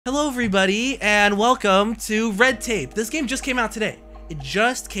Hello everybody and welcome to Red Tape. This game just came out today. It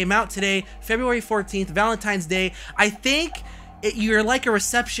just came out today, February 14th, Valentine's Day. I think you're like a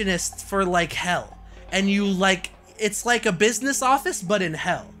receptionist for like hell. And it's like a business office but in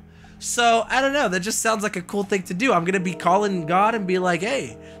hell. So I don't know, that just sounds like a cool thing to do. I'm gonna be calling God and be like,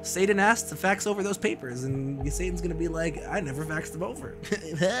 hey, Satan asked to fax over those papers, and Satan's gonna be like, I never faxed them over,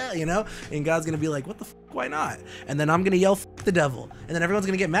 you know? And God's gonna be like, what the f, why not? And then I'm gonna yell, f the devil, and then everyone's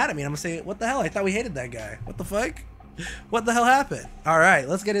gonna get mad at me, and I'm gonna say, what the hell, I thought we hated that guy. What the fuck? What the hell happened? All right,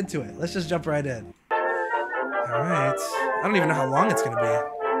 let's get into it. Let's just jump right in. All right, I don't even know how long it's gonna be.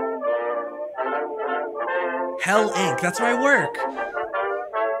 Hell Inc., that's where I work.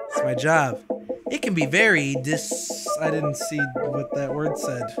 It's my job. It can be very I didn't see what that word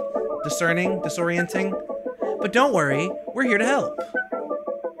said. Discerning, disorienting. But don't worry, we're here to help.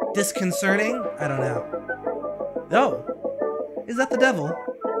 Disconcerting? I don't know. Oh, is that the devil?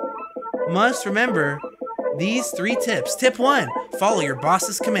 Must remember these 3 tips. Tip 1, follow your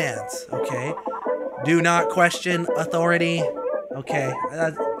boss's commands. Okay. Do not question authority. Okay.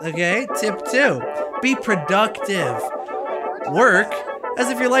 Okay. Tip 2, be productive. Work as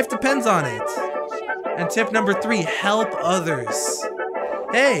if your life depends on it. And tip number 3, help others.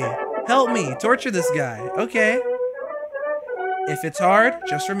 Hey, help me torture this guy. Okay. If it's hard,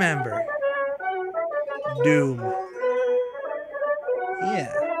 just remember. Doom.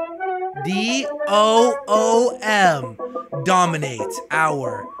 Yeah. D-O-O-M. Dominate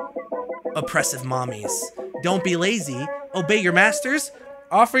our oppressive mommies. Don't be lazy. Obey your masters.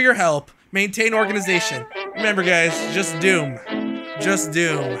 Offer your help. Maintain organization. Remember, guys, just doom. Just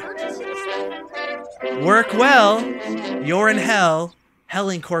doom. Work well. You're in hell. Hell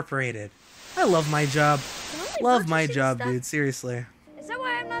Incorporated. I love my job. Love my job, dude. Seriously. Is that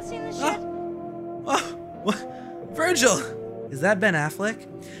why I'm not seeing the shit? What? Virgil! Is that Ben Affleck?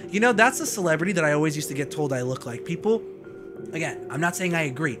 You know, that's a celebrity that I always used to get told I look like. People, again, I'm not saying I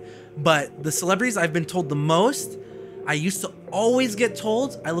agree, but the celebrities I've been told the most, I used to always get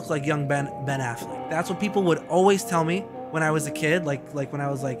told I look like young Ben Affleck. That's what people would always tell me when I was a kid, like when I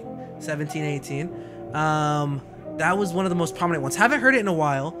was like 17, 18. That was one of the most prominent ones. Haven't heard it in a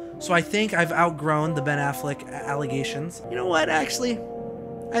while, so I think I've outgrown the Ben Affleck allegations. You know what, actually?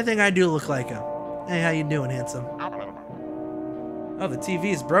 I think I do look like him. Hey, how you doing, handsome? Oh, the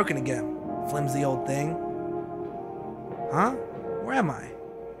TV is broken again. Flimsy old thing. Huh? Where am I?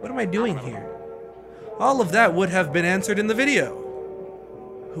 What am I doing here? All of that would have been answered in the video.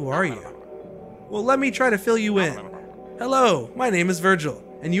 Who are you? Well, let me try to fill you in. Hello, my name is Virgil,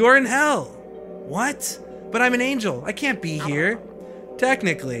 and you are in hell. What? But I'm an angel. I can't be here.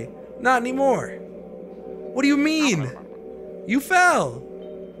 Technically, not anymore. What do you mean? You fell.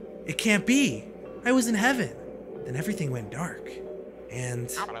 It can't be. I was in heaven. Then everything went dark.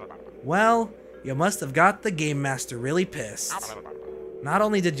 And, well, you must have got the game master really pissed. Not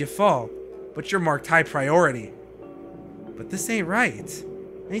only did you fall, but you're marked high priority. But this ain't right.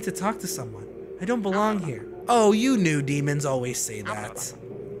 I need to talk to someone. I don't belong here. Oh, you knew demons always say that.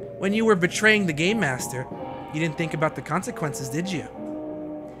 When you were betraying the game master, you didn't think about the consequences, did you?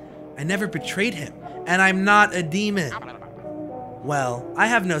 I never betrayed him, and I'm not a demon. Well, I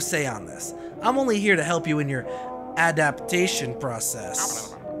have no say on this. I'm only here to help you in your adaptation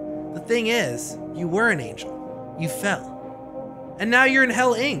process. The thing is, you were an angel. You fell. And now you're in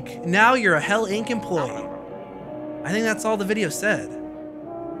Hell Inc. Now you're a Hell Inc. employee. I think that's all the video said.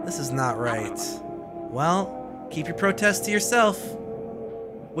 This is not right. Well, keep your protest to yourself.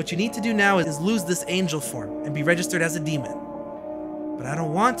 What you need to do now is lose this angel form and be registered as a demon. But I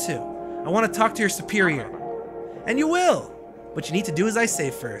don't want to. I want to talk to your superior. And you will. What you need to do as I say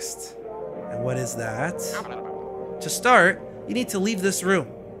first. And what is that? To start, you need to leave this room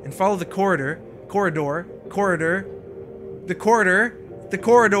and follow the corridor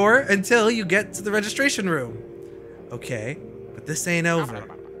until you get to the registration room. Okay, but this ain't over.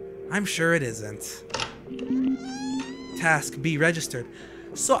 I'm sure it isn't. Task be registered.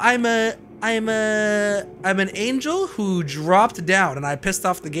 So I'm an angel who dropped down and I pissed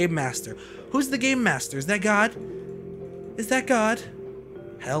off the game master. Who's the game master? Is that God? Is that God?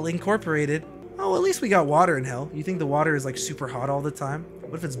 Hell Incorporated. Oh, at least we got water in hell. You think the water is like super hot all the time?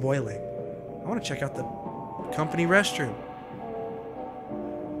 What if it's boiling? I want to check out the company restroom.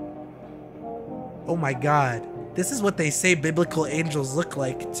 Oh my God. This is what they say biblical angels look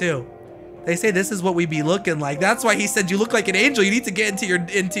like too. They say this is what we be looking like. That's why he said you look like an angel. You need to get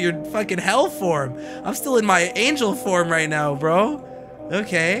into your fucking hell form. I'm still in my angel form right now, bro.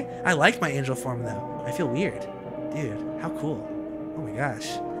 Okay. I like my angel form though. I feel weird. Dude, how cool. Oh my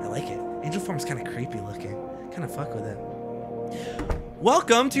gosh. I like it. Angel form's kind of creepy looking. Kind of fuck with it.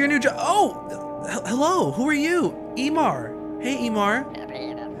 Welcome to your new job. Oh, hello. Who are you? Emar. Hey, Emar.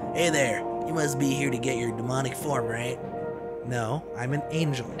 Hey there. You must be here to get your demonic form, right? No, I'm an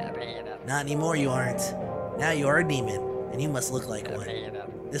angel. Not anymore, you aren't. Now you are a demon, and you must look like one.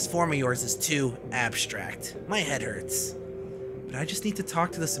 This form of yours is too abstract. My head hurts. But I just need to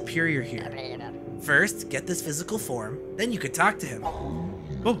talk to the superior here. First, get this physical form, then you could talk to him.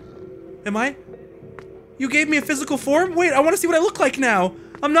 Oh, am I? You gave me a physical form? Wait, I want to see what I look like now.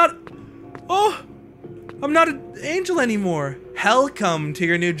 I'm not an angel anymore. Hell come to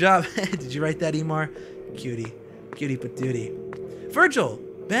your new job. Did you write that, Emar? Cutie. Cutie patootie. Virgil,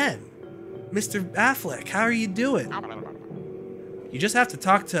 Ben, Mr. Affleck, how are you doing? You just have to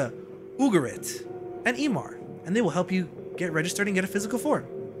talk to Ugarit and Emar, and they will help you get registered and get a physical form.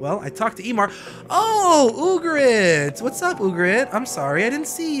 Well, I talked to Emar. Oh, Ugarit! What's up, Ugarit? I'm sorry, I didn't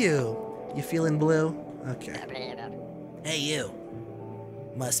see you. You feeling blue? Okay. Hey, you.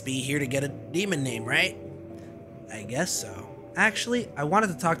 Must be here to get a demon name, right? I guess so. Actually, I wanted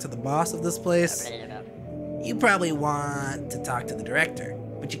to talk to the boss of this place. You probably want to talk to the director,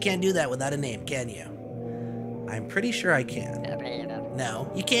 but you can't do that without a name, can you? I'm pretty sure I can.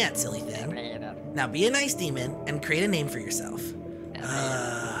 No, you can't, silly thing. Now be a nice demon and create a name for yourself.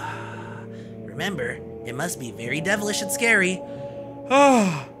 Remember, it must be very devilish and scary.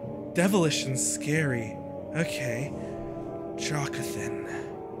 Oh, devilish and scary. Okay. Jocathan.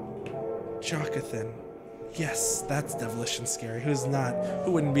 Jocathan. Yes, that's devilish and scary. Who's not?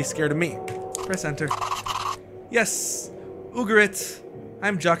 Who wouldn't be scared of me? Press enter. Yes, Ugarit.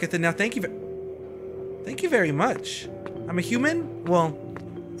 I'm Jocathan now. Thank you very much. I'm a human. Well,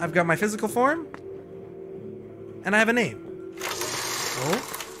 I've got my physical form, and I have a name. Oh,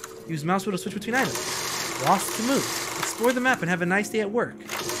 use mouse wheel to switch between items. Lost to move. Explore the map and have a nice day at work.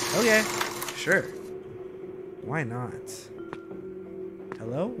 Okay, sure. Why not?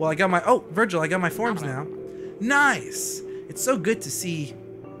 Hello? Well, I got my... Oh, Virgil, I got my forms now. Nice! It's so good to see...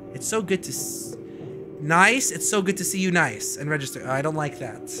 It's so good to... Nice? It's so good to see you nice and registered. Oh, I don't like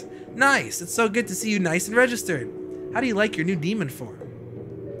that. Nice! It's so good to see you nice and registered. How do you like your new demon form?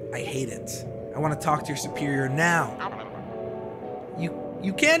 I hate it. I want to talk to your superior now.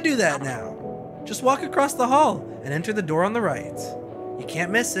 You can't do that now. Just walk across the hall and enter the door on the right. You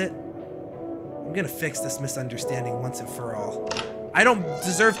can't miss it. I'm gonna fix this misunderstanding once and for all. I don't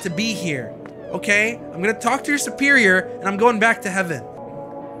deserve to be here, okay? I'm gonna talk to your superior and I'm going back to heaven.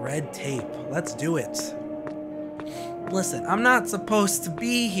 Red tape, let's do it. Listen, I'm not supposed to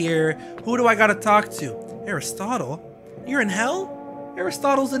be here. Who do I gotta talk to? Aristotle? You're in hell?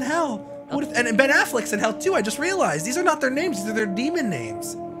 Aristotle's in hell. And Ben Affleck's in hell too, I just realized. These are not their names, these are their demon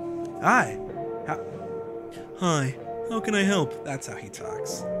names. Hi. Hi, how can I help? That's how he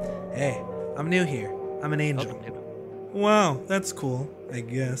talks. Hey, I'm new here. I'm an angel. Wow, that's cool, I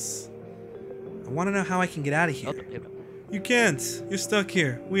guess. I want to know how I can get out of here. You can't. You're stuck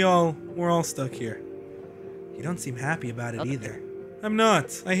here. We're all stuck here. You don't seem happy about it either. I'm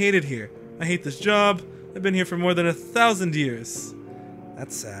not. I hate it here. I hate this job. I've been here for more than 1,000 years.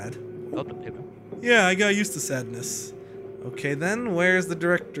 That's sad. Yeah, I got used to sadness. Okay then, where's the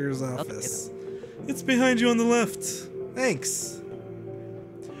director's office? It's behind you on the left. Thanks.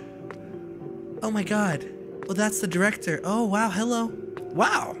 Oh my god. Well, that's the director. Oh, wow, hello.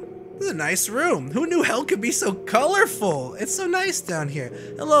 Wow, this is a nice room. Who knew hell could be so colorful? It's so nice down here.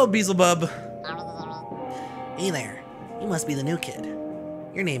 Hello, Beelzebub. Hey there. You must be the new kid.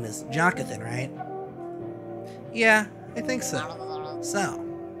 Your name is Jocathan, right? Yeah, I think so. So,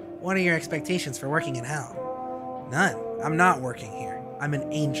 what are your expectations for working in hell? None. I'm not working here. I'm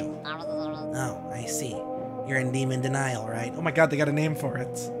an angel. Oh, I see. You're in demon denial, right? Oh my god, they got a name for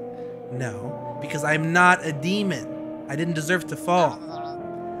it. No, because I'm not a demon. I didn't deserve to fall.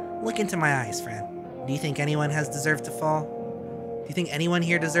 Look into my eyes, friend. Do you think anyone has deserved to fall? Do you think anyone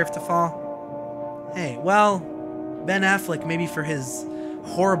here deserved to fall? Hey, well, Ben Affleck, maybe for his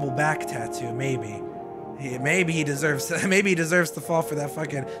horrible back tattoo, maybe. Maybe he deserves to fall for that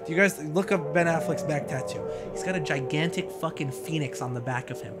fucking... Do you guys look up Ben Affleck's back tattoo? He's got a gigantic fucking phoenix on the back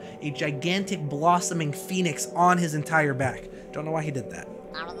of him. A gigantic blossoming phoenix on his entire back. Don't know why he did that.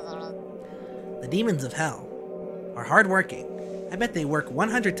 The demons of hell are hardworking. I bet they work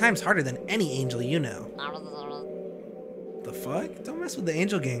 100 times harder than any angel you know. The fuck? Don't mess with the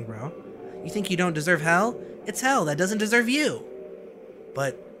angel gang, bro. You think you don't deserve hell? It's hell that doesn't deserve you.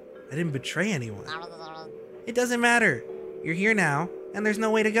 But I didn't betray anyone. It doesn't matter. You're here now, and there's no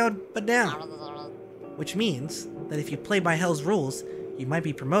way to go but down. Which means that if you play by hell's rules, you might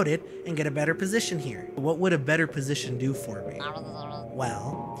be promoted and get a better position here. What would a better position do for me?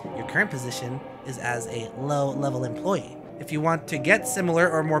 Well, your current position is as a low-level employee, If you want to get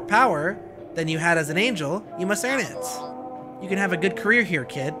similar or more power than you had as an angel, you must earn it. You can have a good career here,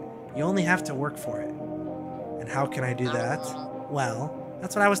 kid. You only have to work for it. And how can I do that? Well,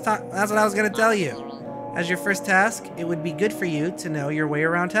 that's what I was going to tell you. As your first task, it would be good for you to know your way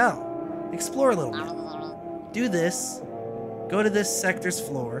around hell. Explore a little bit. Do this. Go to this sector's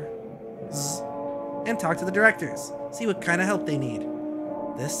floor. And talk to the directors. See what kind of help they need.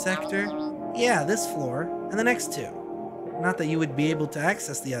 This sector? Yeah, this floor. And the next two. Not that you would be able to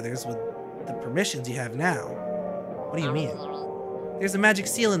access the others with the permissions you have now. What do you mean? There's a magic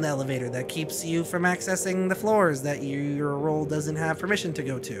seal in the elevator that keeps you from accessing the floors that your role doesn't have permission to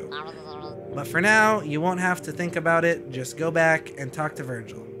go to. But for now, you won't have to think about it. Just go back and talk to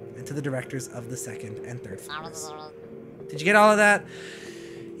Virgil and to the directors of the second and third floors. Did you get all of that?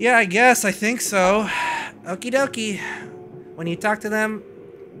 Yeah, I think so. Okie dokie. When you talk to them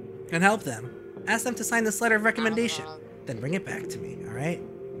and help them, ask them to sign this letter of recommendation. Then bring it back to me, alright?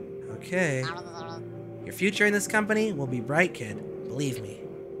 Okay. Your future in this company will be bright, kid. Believe me.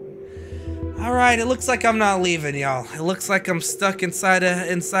 Alright, it looks like I'm not leaving, y'all. It looks like I'm stuck inside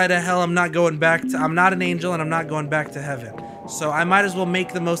of hell. I'm not going back to... I'm not an angel, and I'm not going back to heaven. So I might as well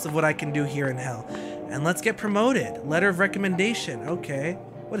make the most of what I can do here in hell. And let's get promoted. Letter of recommendation. Okay.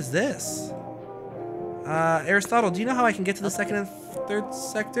 What is this? Aristotle, do you know how I can get to the second and third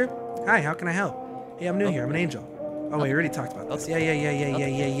sector? Hi, how can I help? Hey, I'm new here. I'm an angel. Oh, wait, we already talked about this.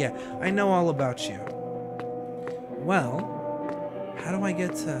 Yeah. I know all about you. Well, how do I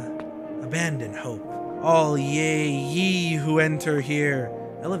get to abandon hope? All ye who enter here.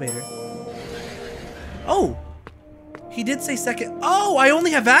 Elevator. Oh! He did say second. Oh, I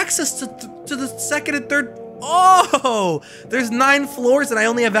only have access to the second and third. Oh! There's 9 floors and I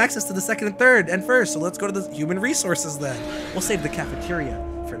only have access to the second and third and first. So let's go to the human resources then. We'll save the cafeteria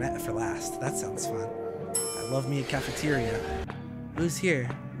for last. That sounds fun. I love me a cafeteria. Who's here?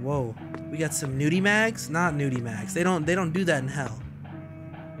 Whoa. We got some nudie mags? Not nudie mags. They don't do that in hell.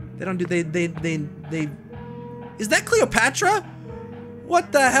 They don't do they Is that Cleopatra?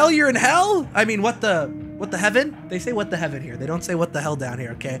 What the hell, you're in hell? I mean, what the heaven? They say what the heaven here. They don't say what the hell down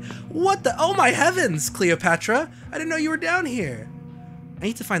here, okay? What the, oh my heavens, Cleopatra. I didn't know you were down here. I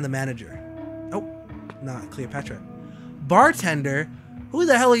need to find the manager. Oh, not Cleopatra. Bartender? Who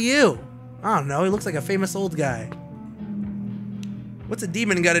the hell are you? I don't know, he looks like a famous old guy. What's a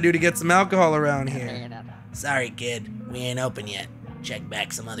demon gotta do to get some alcohol around here? Sorry, kid. We ain't open yet. Check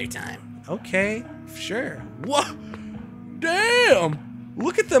back some other time. Okay, sure. Whoa! Damn!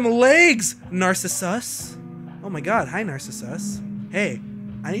 Look at them legs, Narcissus. Oh my god, hi Narcissus. Hey,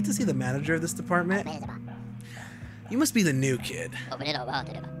 I need to see the manager of this department. You must be the new kid.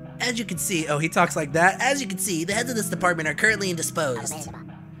 As you can see, oh, he talks like that. As you can see, the heads of this department are currently indisposed.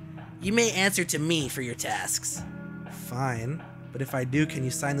 You may answer to me for your tasks. Fine, but if I do, can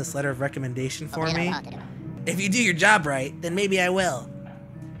you sign this letter of recommendation for me? If you do your job right, then maybe I will.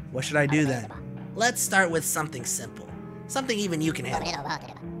 What should I do then? Let's start with something simple. Something even you can handle.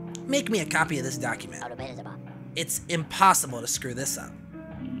 Make me a copy of this document. It's impossible to screw this up.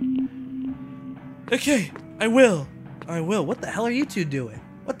 Okay, I will. What the hell are you two doing?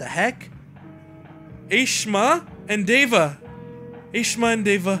 What the heck? Ashma and Deva. Ashma and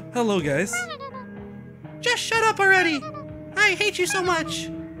Deva. Hello, guys. Just shut up already. I hate you so much.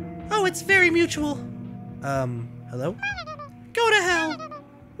 Oh, it's very mutual. Hello? Go to hell.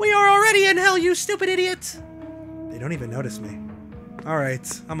 We are already in hell, you stupid idiot. They don't even notice me.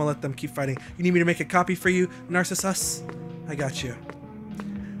 Alright, I'm gonna let them keep fighting. You need me to make a copy for you, Narcissus? I got you.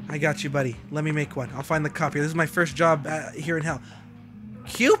 I got you, buddy. Let me make one. I'll find the copy. This is my first job here in hell.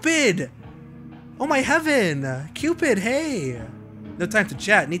 Cupid! Oh my heaven! Cupid, hey! No time to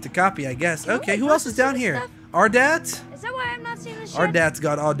chat. Need to copy, I guess. Okay, who else is down here? Ardat? Is that why I'm not seeing the ship? Ardat's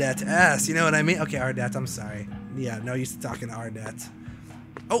got Ardat's ass. You know what I mean? Okay, Ardat, I'm sorry. Yeah, no use to talking to Ardat.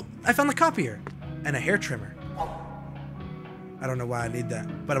 Oh, I found the copier. And a hair trimmer. I don't know why I need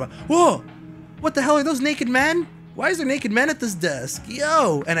that. But whoa! What the hell are those naked men? Why is there naked men at this desk?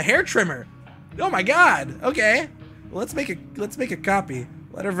 Yo! And a hair trimmer. Oh my god! Okay. Well, let's make a copy.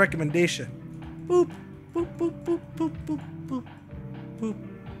 Letter of recommendation. Boop. Boop boop boop boop boop boop. Boop.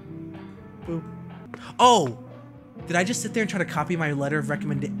 Boop. Oh! Did I just sit there and try to copy my letter of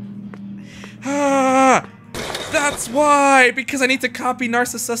recommendation? Ah! That's why! Because I need to copy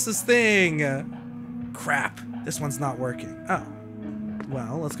Narcissus's thing! Crap. This one's not working. Oh.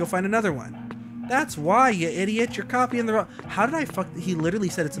 Well, let's go find another one. That's why, you idiot. You're copying the wrong... How did I fuck... He literally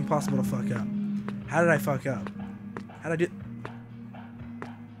said it's impossible to fuck up. How did I fuck up? How did I do...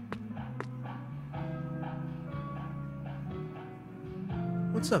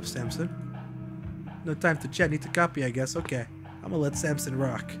 What's up, Samson? No time to chat. Need to copy, I guess. Okay. I'm gonna let Samson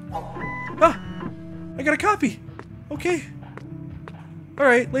rock. Ah! I got a copy! Okay.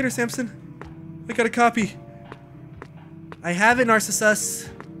 Alright, later, Samson. I got a copy. I have it, Narcissus.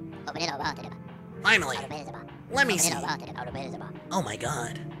 Finally. Let me see. Oh my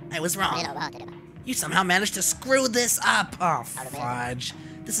god. I was wrong. You somehow managed to screw this up. Oh, fudge.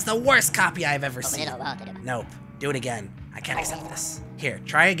 This is the worst copy I've ever seen. Nope. Do it again. I can't accept this. Here,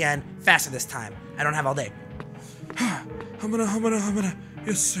 try again. Faster this time. I don't have all day. I'm gonna.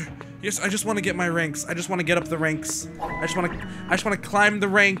 Yes, sir. Yes, I just want to get my ranks. I just want to get up the ranks. I just want to climb the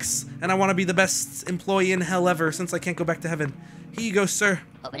ranks, and I want to be the best employee in hell ever since I can't go back to heaven. Here you go, sir.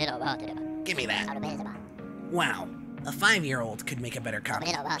 Give me that. Wow. A 5-year-old could make a better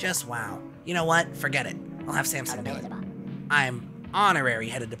copy. Just wow. You know what? Forget it. I'll have Samson do it. I'm honorary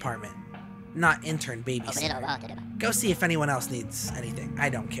head of department, not intern babysitter. Go see if anyone else needs anything. I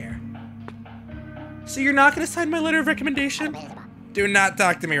don't care. So you're not gonna sign my letter of recommendation? Do not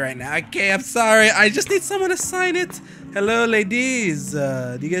talk to me right now. Okay, I'm sorry. I just need someone to sign it. Hello, ladies.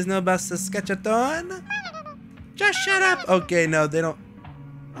 Do you guys know about Saskatchewan? Just shut up. Okay, no, they don't.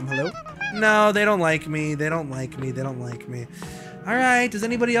 Hello? No, they don't like me. They don't like me. They don't like me. All right. Does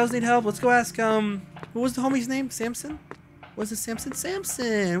anybody else need help? Let's go ask. What was the homie's name? Samson? Was it Samson?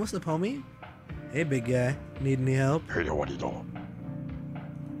 Samson. What's up, homie? Hey, big guy. Need any help? Hey, what are you doing?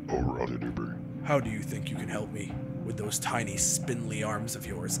 How do you think you can help me with those tiny, spindly arms of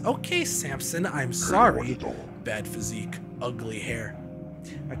yours? Okay, Samson, I'm sorry. Bad physique, ugly hair.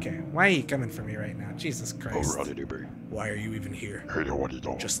 Okay, why are you coming for me right now? Jesus Christ. Why are you even here?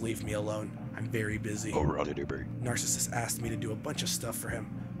 Just leave me alone. I'm very busy. Narcissus asked me to do a bunch of stuff for him.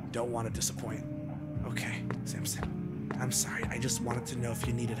 Don't want to disappoint. Okay, Samson. I'm sorry. I just wanted to know if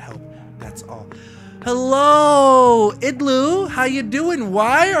you needed help. That's all. Hello, Idlu. How you doing?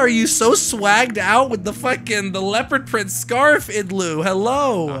 Why are you so swagged out with the leopard print scarf, Idlu?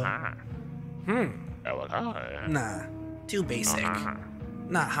 Hello. Nah, too basic.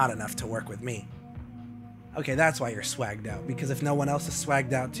 Not hot enough to work with me. Okay, that's why you're swagged out. Because if no one else is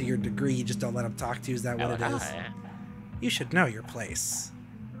swagged out to your degree, you just don't let them talk to you. Is that what it is? You should know your place.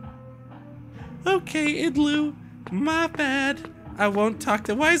 Okay, Idlu. My bad. I won't talk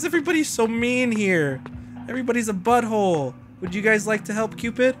to. Why is everybody so mean here? Everybody's a butthole. Would you guys like to help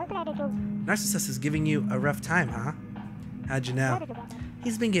Cupid? Narcissus is giving you a rough time, huh? How'd you know?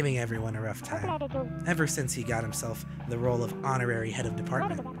 He's been giving everyone a rough time. Ever since he got himself the role of honorary head of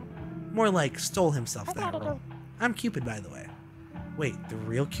department. More like stole himself that role. I'm Cupid, by the way. Wait, the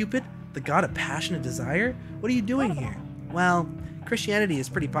real Cupid? The god of passionate desire? What are you doing here? Well, Christianity is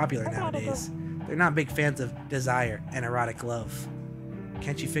pretty popular nowadays. They're not big fans of desire and erotic love.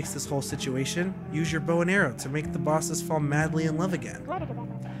 Can't you fix this whole situation? Use your bow and arrow to make the bosses fall madly in love again.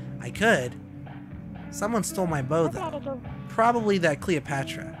 I could. Someone stole my bow, though. Probably that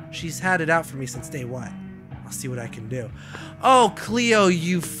Cleopatra. She's had it out for me since day one. I'll see what I can do. Oh, Cleo,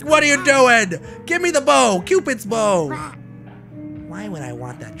 what are you doing? Give me the bow! Cupid's bow! Why would I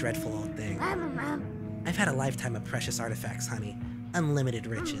want that dreadful old thing? I've had a lifetime of precious artifacts, honey. Unlimited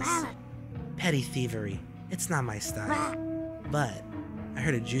riches. Petty thievery. It's not my style. But I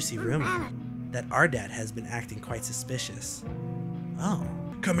heard a juicy rumor that Ardat has been acting quite suspicious. Oh.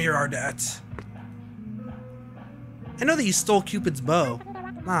 Come here, Ardat. I know that you stole Cupid's bow.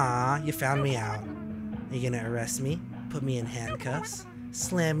 Aw, you found me out. Are you gonna arrest me? Put me in handcuffs?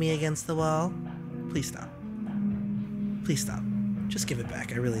 Slam me against the wall? Please stop. Please stop. Just give it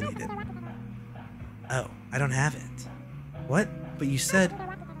back. I really need it. Oh, I don't have it. What? But you said...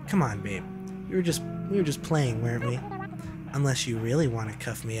 Come on, babe. We were just playing, weren't we? Unless you really want to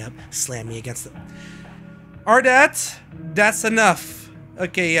cuff me up, slam me against the... Ardat, that's enough.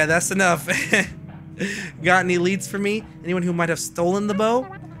 Okay, yeah, that's enough. Got any leads for me? Anyone who might have stolen the bow?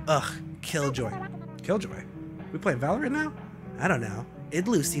 Ugh, Killjoy. Killjoy? We playing Valorant now? I don't know.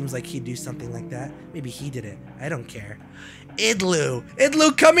 Idlu seems like he'd do something like that. Maybe he did it. I don't care. Idlu!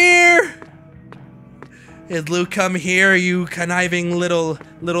 Idlu, come here! Idlu, come here, you conniving little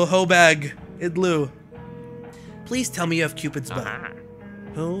hoe-bag. Idlu. Please tell me you have Cupid's bow.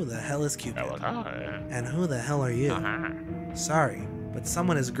 Who the hell is Cupid? And who the hell are you? Sorry, but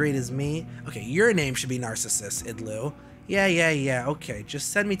someone as great as me... Okay, your name should be Narcissus, Idlu. Yeah, okay,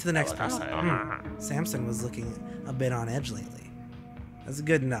 just send me to the next person. Samson was looking a bit on edge lately. That's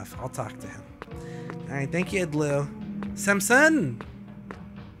good enough, I'll talk to him. Alright, thank you, Idlu. Samson!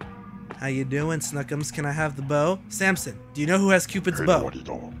 How you doing, Snookums? Can I have the bow? Samson, do you know who has Cupid's bow?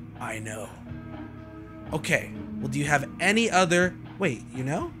 I know. Okay, well, do you have any other... Wait, you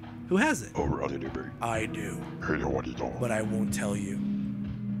know? Who has it? I do. But I won't tell you.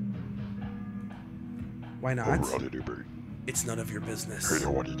 Why not? It's none of your business.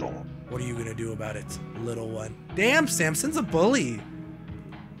 What are you gonna do about it, little one? Damn, Samson's a bully.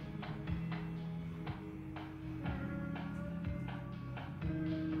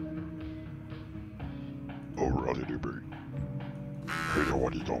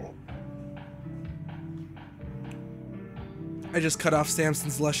 I just cut off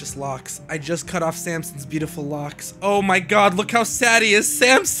Samson's luscious locks. I just cut off Samson's beautiful locks. Oh my god, look how sad he is,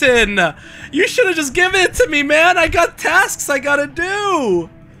 Samson! You should have just given it to me, man! I got tasks I gotta do!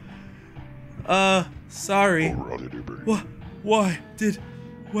 Sorry. What? Why did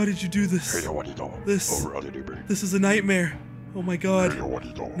you do this? This is a nightmare. Oh my god.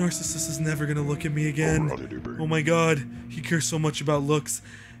 Narcissus is never gonna look at me again. Oh my god. He cares so much about looks.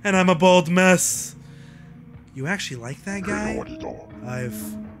 And I'm a bald mess. You actually like that guy?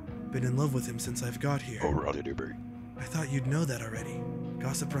 I've been in love with him since I've got here. I thought you'd know that already.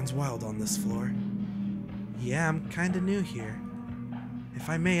 Gossip runs wild on this floor. Yeah, I'm kinda new here. If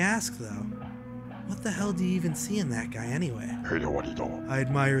I may ask, though, what the hell do you even see in that guy anyway? I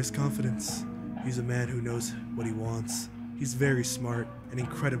admire his confidence. He's a man who knows what he wants. He's very smart and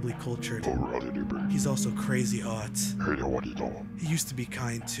incredibly cultured. He's also crazy hot. He used to be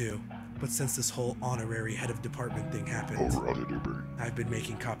kind too, but since this whole honorary head of department thing happened, I've been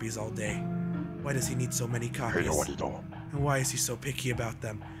making copies all day. Why does he need so many copies? And why is he so picky about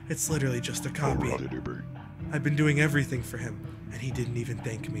them? It's literally just a copy. I've been doing everything for him, and he didn't even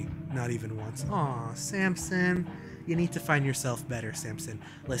thank me. Not even once. Aw, Samson. You need to find yourself better, Samson.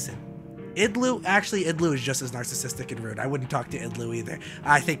 Listen. Idlu is just as narcissistic and rude. I wouldn't talk to Idlu either.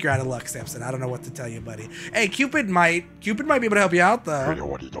 I think you're out of luck, Samson. I don't know what to tell you, buddy. Hey, Cupid might be able to help you out, though.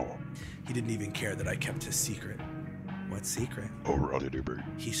 He didn't even care that I kept his secret. What secret?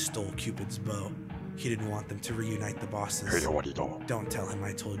 He stole Cupid's bow. He didn't want them to reunite the bosses. Don't tell him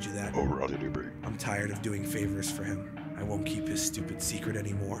I told you that. I'm tired of doing favors for him. I won't keep his stupid secret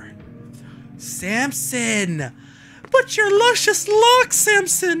anymore. Samson! But your luscious locks,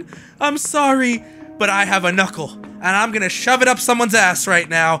 Samson! I'm sorry, but I have a knuckle, and I'm gonna shove it up someone's ass right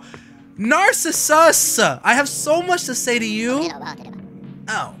now. Narcissus! I have so much to say to you.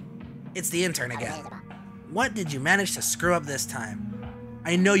 Oh, it's the intern again. What did you manage to screw up this time?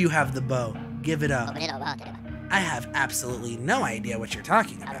 I know you have the bow. Give it up. I have absolutely no idea what you're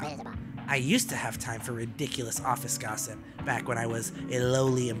talking about. I used to have time for ridiculous office gossip back when I was a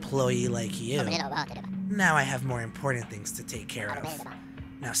lowly employee like you. Now I have more important things to take care of.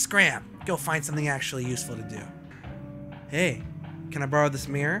 Now scram, go find something actually useful to do. Hey, can I borrow this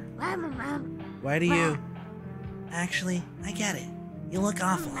mirror? Why do you... Actually, I get it. You look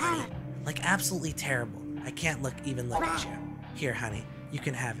awful, honey. Like absolutely terrible. I can't even look at you. Here, honey, you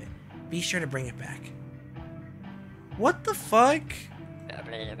can have it. Be sure to bring it back. What the fuck?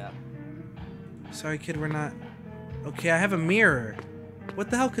 Sorry, kid, we're not... Okay, I have a mirror. What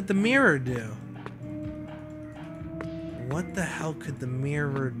the hell could the mirror do? What the hell could the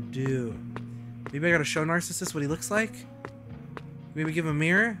mirror do? Maybe I gotta show Narcissus what he looks like? Maybe give him a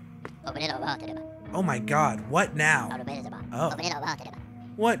mirror? Oh my god, what now? Oh.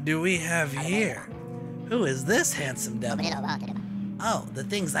 What do we have here? Who is this handsome devil? Oh, the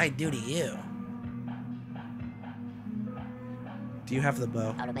things I do to you. Do you have the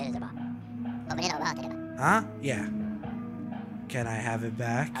bow? Huh? Yeah. Can I have it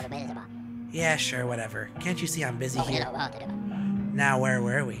back? Yeah, sure, whatever. Can't you see I'm busy here? Now, where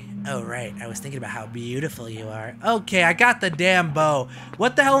were we? Oh, right. I was thinking about how beautiful you are. Okay, I got the damn bow.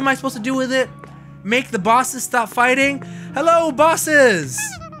 What the hell am I supposed to do with it? Make the bosses stop fighting? Hello, bosses!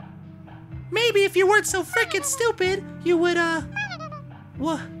 Maybe if you weren't so frickin' stupid, you would,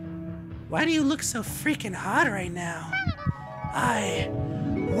 What? Why do you look so freaking hot right now?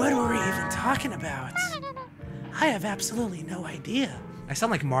 What were we even talking about? I have absolutely no idea. I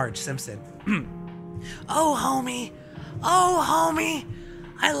sound like Marge Simpson. Oh, homie. Oh, homie.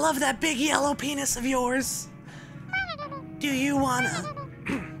 I love that big yellow penis of yours. Do you wanna...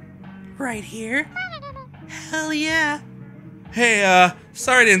 right here? Hell yeah. Hey,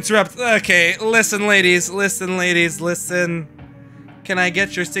 sorry to interrupt. Okay, listen, ladies. Can I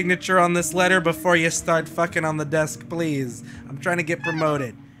get your signature on this letter before you start fucking on the desk, please? I'm trying to get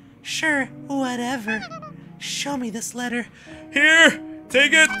promoted. Sure, whatever. Show me this letter. Here,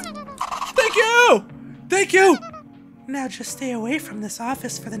 take it. Thank you. Thank you. Now just stay away from this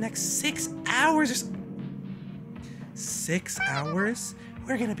office for the next 6 hours or so. 6 hours?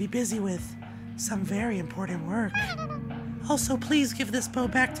 We're gonna be busy with some very important work. Also, please give this bow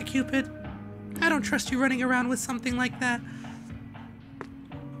back to Cupid. I don't trust you running around with something like that.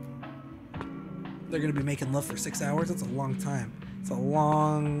 They're gonna be making love for 6 hours? That's a long time. It's a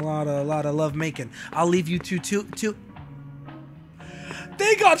long lot of love making. I'll leave you two.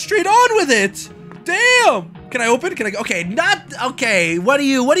 They got straight on with it. Damn. Can I open? Can I? Okay, not okay. What are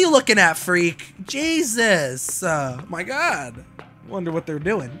you looking at, freak? Jesus. My God. Wonder what they're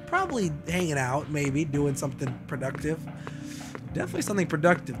doing. Probably hanging out, maybe doing something productive. Definitely something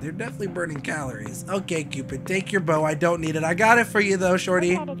productive. They're definitely burning calories. Okay, Cupid, take your bow. I don't need it. I got it for you though,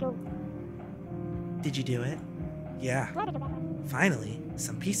 shorty. Did you do it? Yeah. Finally,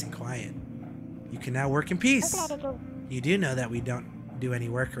 some peace and quiet. You can now work in peace. You do know that we don't do any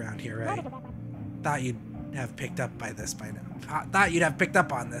work around here, right? Thought you'd have picked up by this by now. Thought you'd have picked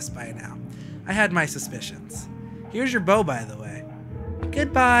up on this by now. I had my suspicions. Here's your bow, by the way.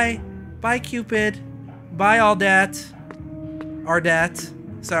 Goodbye. Bye, Cupid. Bye, Ardat.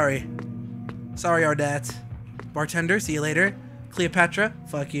 Sorry, Ardat. Bartender, see you later. Cleopatra,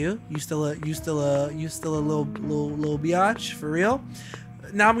 fuck you. You still a little biatch, for real.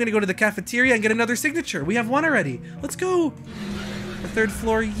 Now I'm gonna go to the cafeteria and get another signature. We have one already. Let's go. The third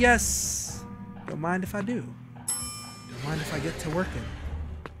floor, yes. Don't mind if I do. Don't mind if I get to working.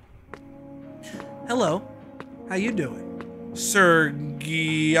 Hello. How you doing? Sir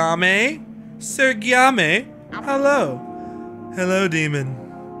Guillaume? Hello. Hello,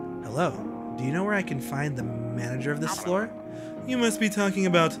 demon. Hello. Do you know where I can find the manager of this floor? You must be talking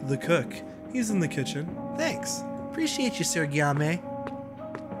about the cook. He's in the kitchen. Thanks. Appreciate you, Sir Guillaume.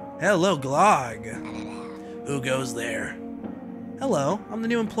 Hello, Glog. Who goes there? Hello, I'm the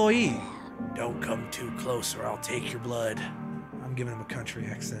new employee. Don't come too close or I'll take your blood. I'm giving him a country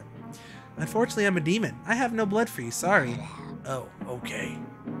accent. Unfortunately, I'm a demon. I have no blood for you, sorry. Oh, okay.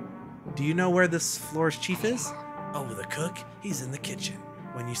 Do you know where this floor's chief is? Oh, the cook? He's in the kitchen.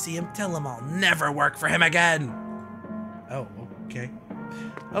 When you see him, tell him I'll never work for him again. Oh, okay.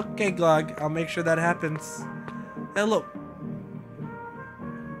 Okay, Glog. I'll make sure that happens. Hello.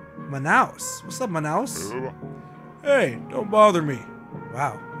 Manaus. What's up, Manaus? Hey, don't bother me.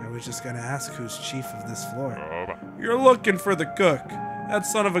 Wow, I was just gonna ask who's chief of this floor. You're looking for the cook. That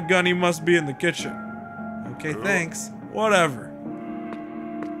son of a gun, he must be in the kitchen. Okay, thanks. Whatever.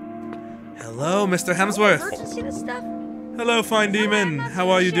 Hello, Mr. Hemsworth. Hello, fine demon. How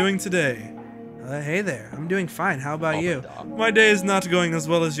are you doing today? Hey there. I'm doing fine. How about you? My day is not going as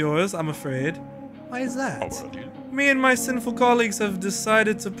well as yours, I'm afraid. Why is that? Me and my sinful colleagues have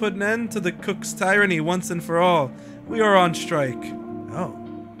decided to put an end to the cook's tyranny once and for all. We are on strike. Oh.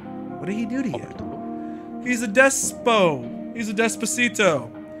 What did he do to you? He's a despo. He's a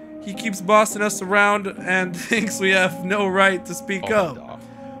despacito. He keeps bossing us around and thinks we have no right to speak up.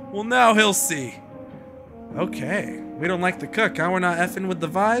 Well, now he'll see. Okay. We don't like the cook, huh? We're not effing with the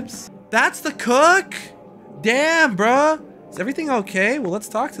vibes? That's the cook? Damn, bruh. Is everything okay? Well, let's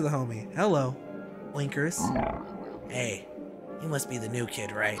talk to the homie. Hello. Blinkers. Hey, you must be the new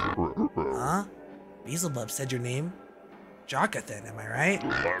kid, right? Huh? Beelzebub said your name? Jocathan, am I right?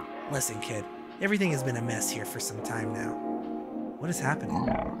 Listen, kid. Everything has been a mess here for some time now. What is happening?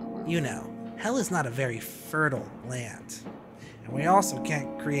 You know, hell is not a very fertile land. And we also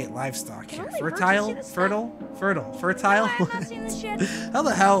can't create livestock here. Fertile? How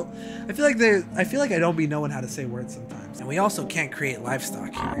the hell? I feel like I don't be knowing how to say words sometimes. And we also can't create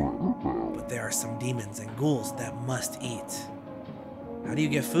livestock here. But there are some demons and ghouls that must eat. How do you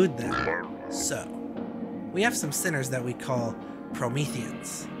get food then? So, we have some sinners that we call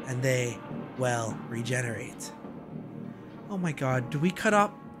Prometheans. And they, well, regenerate. Oh my god, do we cut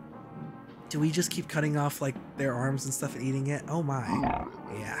up? Do we just keep cutting off, like, their arms and stuff and eating it? Oh my.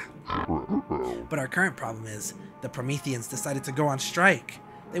 Yeah. But our current problem is, the Prometheans decided to go on strike.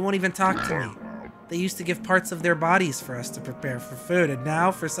 They won't even talk to me. They used to give parts of their bodies for us to prepare for food, and now,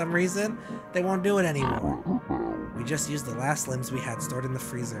 for some reason, they won't do it anymore. We just used the last limbs we had stored in the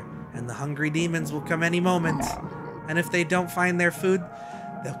freezer, and the hungry demons will come any moment. And if they don't find their food,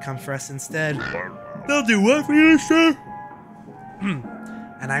 they'll come for us instead. They'll do what for you, sir?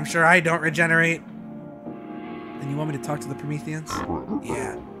 And I'm sure I don't regenerate. And you want me to talk to the Prometheans?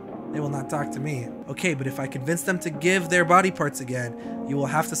 Yeah, they will not talk to me. Okay, but if I convince them to give their body parts again, you will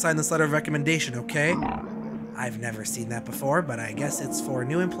have to sign this letter of recommendation, okay? I've never seen that before, but I guess it's for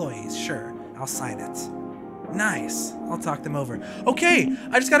new employees. Sure, I'll sign it. Nice, I'll talk them over. Okay,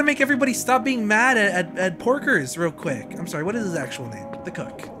 I just gotta make everybody stop being mad at Porkers real quick. I'm sorry, what is his actual name? The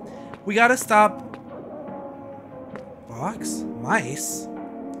cook. We gotta stop... Fox? Mice?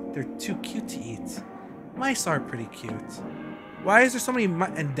 They're too cute to eat. Mice are pretty cute. Why is there so many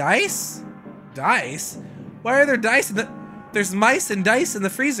and dice? Dice? Why are there dice in the... There's mice and dice in the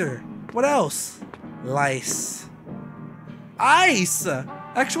freezer. What else? Lice. Ice!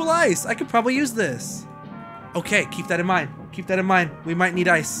 Actual ice. I could probably use this. Okay, keep that in mind. Keep that in mind. We might need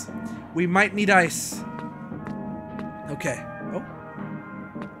ice. We might need ice. Okay. Oh.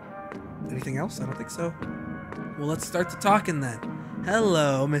 Anything else? I don't think so. Well, let's start the talking then.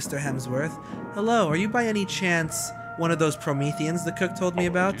 Hello, Mr. Hemsworth. Hello, are you by any chance one of those Prometheans the cook told me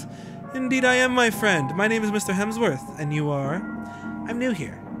about? Indeed I am, my friend. My name is Mr. Hemsworth. And you are? I'm new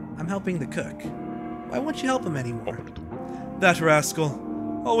here. I'm helping the cook. Why won't you help him anymore? That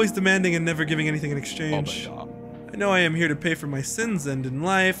rascal. Always demanding and never giving anything in exchange. I know I am here to pay for my sins, and in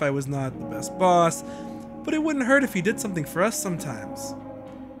life I was not the best boss, but it wouldn't hurt if he did something for us sometimes.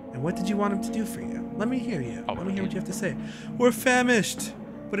 And what did you want him to do for you? Let me hear you. Let me hear what you have to say. We're famished,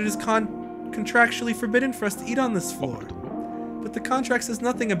 but it is contractually forbidden for us to eat on this floor. But the contract says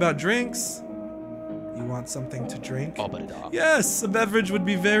nothing about drinks. You want something to drink? Yes, a beverage would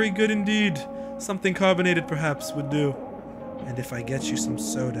be very good indeed. Something carbonated perhaps would do. And if I get you some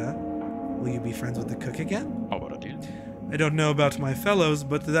soda, will you be friends with the cook again? I don't know about my fellows,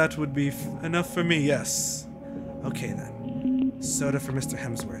 but that would be enough for me, yes. Okay then. Soda for Mr.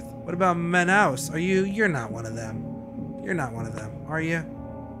 Hemsworth. What about Manaus? You're not one of them. You're not one of them, are you?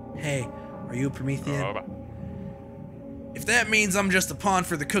 Hey, are you a Promethean? If that means I'm just a pawn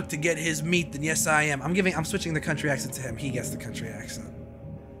for the cook to get his meat, then yes I am. I'm switching the country accent to him. He gets the country accent.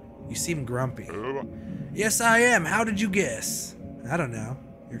 You seem grumpy. Yes I am. How did you guess? I don't know.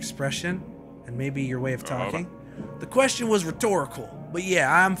 Your expression? And maybe your way of talking? The question was rhetorical, but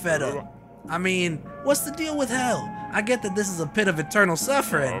yeah, I'm fed up. I mean, what's the deal with hell? I get that this is a pit of eternal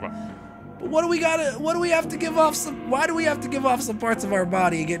suffering, but why do we have to give off some parts of our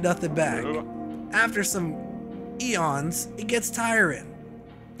body and get nothing back? After some eons, it gets tiring.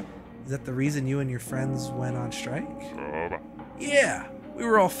 Is that the reason you and your friends went on strike? Yeah, we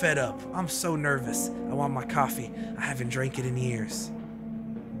were all fed up. I'm so nervous. I want my coffee. I haven't drank it in years.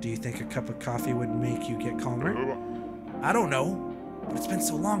 Do you think a cup of coffee would make you get calmer? I don't know, but it's been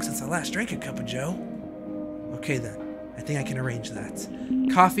so long since I last drank a cup of joe. Okay then, I think I can arrange that.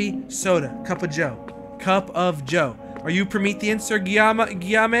 Coffee, soda, cup of joe. Cup of joe. Are you Promethean, Sir Guillaume? Are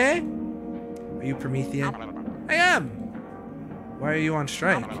you Promethean? I am. Why are you on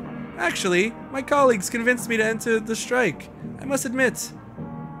strike? Actually, my colleagues convinced me to enter the strike. I must admit,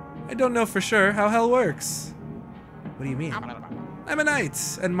 I don't know for sure how hell works. What do you mean? I'm a knight,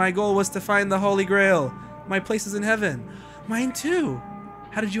 and my goal was to find the Holy Grail. My place is in heaven. Mine too.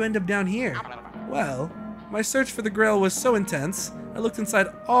 How did you end up down here? Well, my search for the Grail was so intense, I looked inside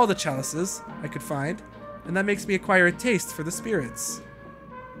all the chalices I could find, and that makes me acquire a taste for the spirits.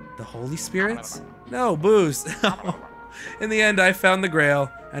 The holy spirits? No, booze. In the end, I found the Grail,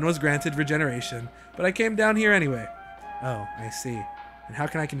 and was granted regeneration, but I came down here anyway. Oh, I see. And how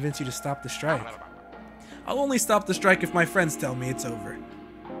can I convince you to stop the strike? I'll only stop the strike if my friends tell me it's over.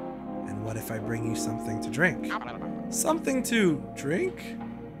 And what if I bring you something to drink? Something to drink?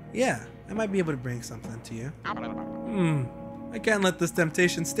 Yeah, I might be able to bring something to you. I can't let this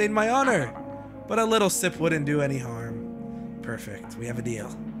temptation stain my honor. But a little sip wouldn't do any harm. Perfect, we have a deal.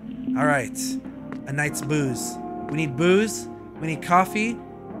 Alright, a night's booze. We need booze, we need coffee,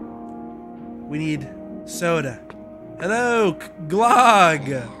 we need soda. Hello,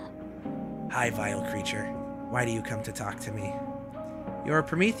 Glog! Hi, vile creature. Why do you come to talk to me? You're a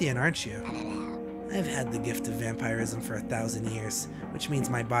Promethean, aren't you? I've had the gift of vampirism for 1,000 years, which means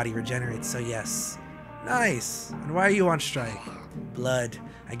my body regenerates, so yes. Nice! And why are you on strike? Blood.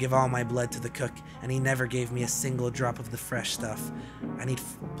 I give all my blood to the cook, and he never gave me a single drop of the fresh stuff. I need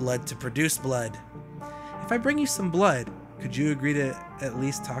blood to produce blood. If I bring you some blood, could you agree to at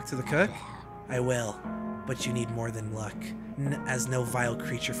least talk to the cook? I will, but you need more than luck, as no vile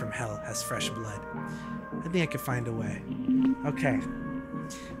creature from hell has fresh blood. I think I could find a way. Okay.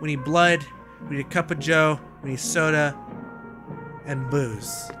 We need blood, we need a cup of joe, we need soda, and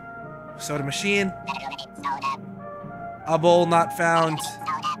booze. Soda machine. A bowl not found.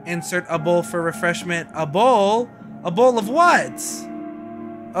 Insert a bowl for refreshment. A bowl? A bowl of what?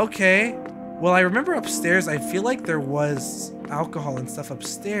 Okay. Well, I remember upstairs, I feel like there was alcohol and stuff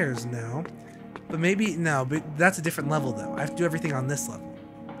upstairs now. But maybe, no, but that's a different level though. I have to do everything on this level.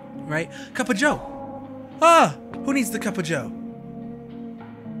 Right? Cup of joe. Ah! Who needs the cup of joe?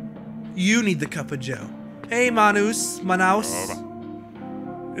 You need the cup of joe. Hey, Manaus.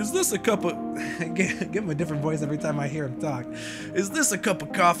 Is this a cup of... Give him a different voice every time I hear him talk. Is this a cup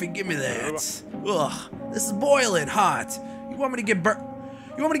of coffee? Give me that. Ugh, this is boiling hot. You want me to get burned?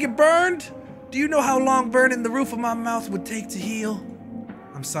 You want me to get burned? Do you know how long burning the roof of my mouth would take to heal?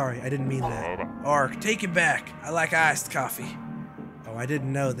 I'm sorry, I didn't mean that. Or, take it back. I like iced coffee. Oh, I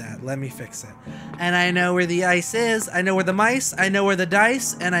didn't know that. Let me fix it. And I know where the ice is. I know where the mice. I know where the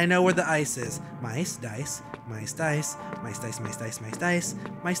dice. And I know where the ice is. Mice, dice, Mice dice, mice dice, mice dice.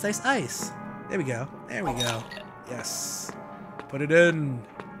 Mice dice ice. There we go. There we go. Yes. Put it in.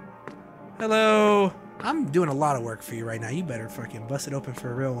 Hello. I'm doing a lot of work for you right now. You better fucking bust it open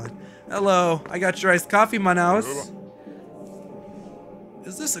for a real one. Hello. I got your iced coffee, Manaus.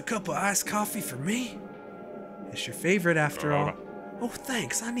 Is this a cup of iced coffee for me? It's your favorite after all. Oh,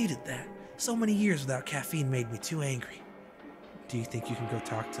 thanks. I needed that. So many years without caffeine made me too angry. Do you think you can go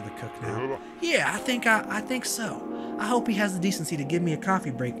talk to the cook now? Yeah, I think so. I hope he has the decency to give me a coffee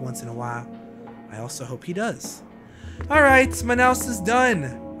break once in a while. I also hope he does. All right, Manaus is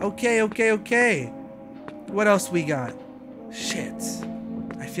done. Okay. What else we got? Shit.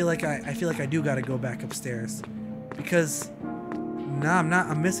 I feel like I do gotta go back upstairs because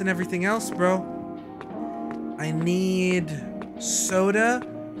I'm missing everything else, bro. I need soda.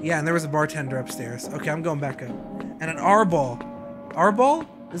 Yeah, and there was a bartender upstairs. Okay, I'm going back up. And an arbol. Arbol?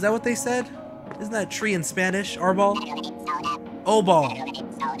 Is that what they said? Isn't that a tree in Spanish? Arbol? Obol.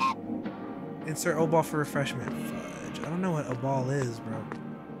 Insert Obol for refreshment. Fudge. I don't know what a ball is, bro.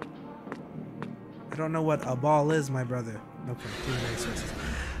 I don't know what a ball is, my brother. Okay, human resources.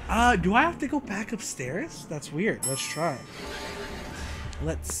 Do I have to go back upstairs? That's weird. Let's try.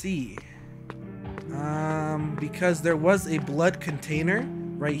 Let's see. Because there was a blood container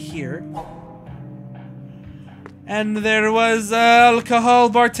right here. And there was alcohol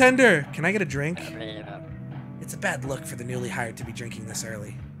bartender. Can I get a drink? It's a bad look for the newly hired to be drinking this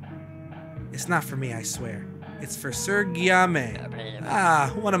early. It's not for me, I swear. It's for Sir Guillaume.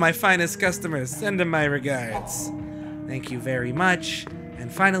 Ah, one of my finest customers. Send him my regards. Thank you very much.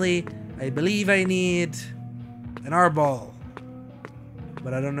 And finally, I believe I need an arbol.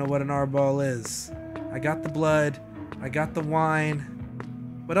 But I don't know what an arbol is. I got the blood. I got the wine.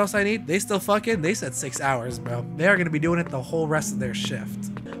 What else I need? They still fucking? They said 6 hours, bro. They are going to be doing it the whole rest of their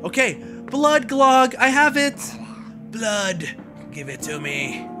shift. Okay, blood glog. I have it. Blood. Give it to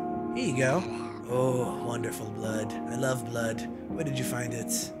me. Here you go. Oh, wonderful blood. I love blood. Where did you find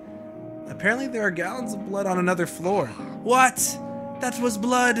it? Apparently there are gallons of blood on another floor. What? That was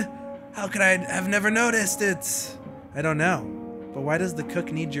blood? How could I have never noticed it? I don't know. But why does the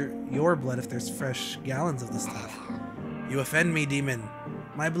cook need your blood if there's fresh gallons of the stuff? You offend me, demon.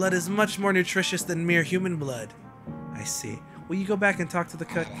 My blood is much more nutritious than mere human blood. I see. Will you go back and talk to the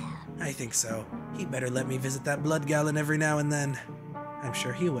cook? I think so. He better let me visit that blood gallon every now and then. I'm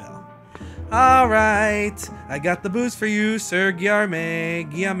sure he will. All right. I got the booze for you, Sir Guillaume.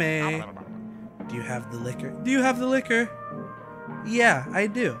 Do you have the liquor? Yeah, I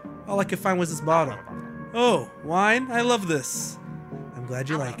do. All I could find was this bottle. Oh, wine? I love this. I'm glad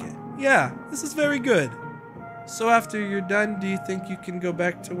you like it. Yeah, this is very good. So after you're done, do you think you can go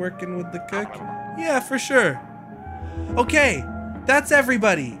back to working with the cook? Yeah, for sure. Okay, that's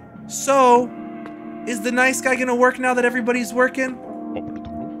everybody. So, is the nice guy gonna work now that everybody's working?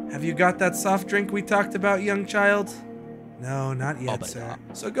 Have you got that soft drink we talked about, young child? No, not yet, sir.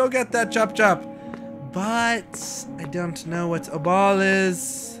 So go get that chop chop. But I don't know what a ball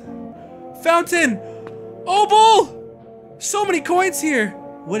is. Fountain! Obol! So many coins here.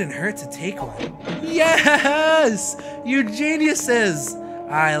 Wouldn't hurt to take one. Yes! You geniuses!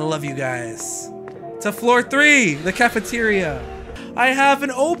 I love you guys. To floor 3, the cafeteria. I have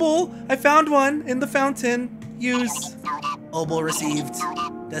an obol. I found one in the fountain. Use. Obol received.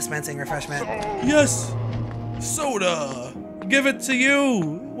 Dispensing refreshment. Yes! Soda! Give it to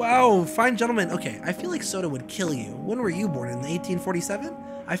you! Wow, fine gentleman. Okay, I feel like soda would kill you. When were you born? In 1847?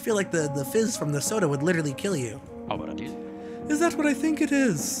 I feel like the fizz from the soda would literally kill you. Is that what I think it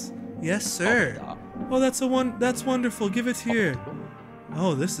is? Yes, sir. Oh, that's wonderful. Give it here.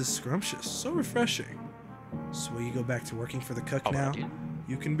 Oh, this is scrumptious. So refreshing. So will you go back to working for the cook now?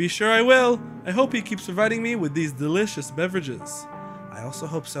 You can be sure I will. I hope he keeps providing me with these delicious beverages. I also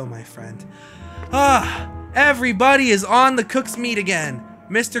hope so, my friend. Ah, everybody is on the cook's meat again.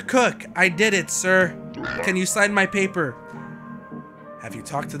 Mr. Cook, I did it, sir. Can you sign my paper? Have you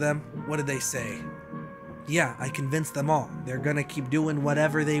talked to them? What did they say? Yeah, I convinced them all. They're gonna keep doing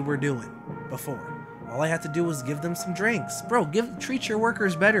whatever they were doing before. All I had to do was give them some drinks. Bro, treat your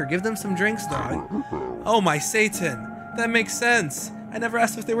workers better. Give them some drinks, dog. Oh my Satan. That makes sense. I never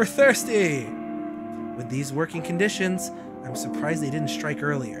asked if they were thirsty. With these working conditions, I'm surprised they didn't strike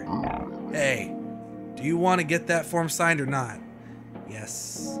earlier. Hey, do you want to get that form signed or not?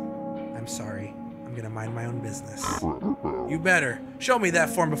 Yes. I'm sorry. I'm gonna mind my own business. You better. Show me that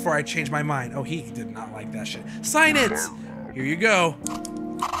form before I change my mind. Oh, he did not like that shit. Sign it! Here you go.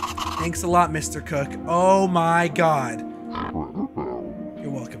 Thanks a lot, Mr. Cook. Oh my god.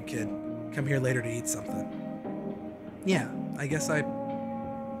 You're welcome, kid. Come here later to eat something. Yeah, I guess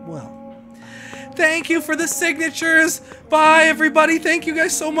well, Thank you for the signatures. Bye, everybody. Thank you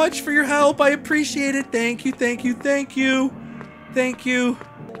guys so much for your help. I appreciate it. Thank you, thank you, thank you. Thank you.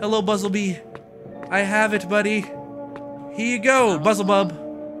 Hello, Buzzlebee. I have it, buddy. Here you go, Buzzlebub.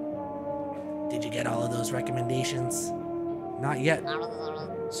 Did you get all of those recommendations? Not yet.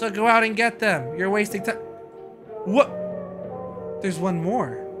 So go out and get them. You're wasting time. What? There's one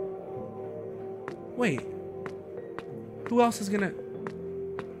more. Wait. Who else is gonna...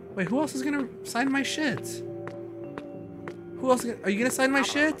 Wait, who else is gonna sign my shit? Who else are you gonna sign my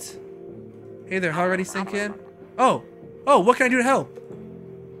shit? Hey there, how already sink in? Oh, what can I do to help?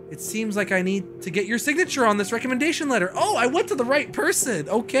 It seems like I need to get your signature on this recommendation letter. Oh, I went to the right person.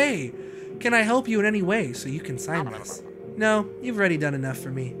 Okay. Can I help you in any way so you can sign this? No, you've already done enough for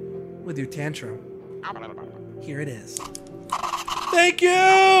me with your tantrum. Here it is. Thank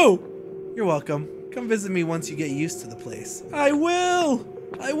you! You're welcome. Come visit me once you get used to the place. I will,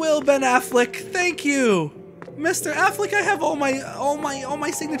 Ben Affleck. Thank you. Mr. Affleck, I have all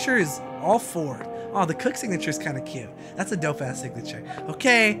my signatures. All 4. Oh, the cook signature is kind of cute. That's a dope-ass signature.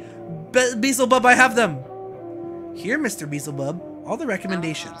 Okay, Beelzebub, I have them. Here, Mr. Beelzebub, all the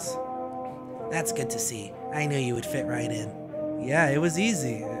recommendations. That's good to see. I knew you would fit right in. Yeah, it was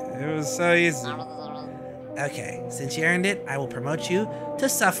easy. It was so easy. Okay, since you earned it, I will promote you to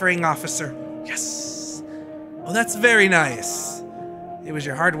Suffering Officer. Yes. Oh, that's very nice. It was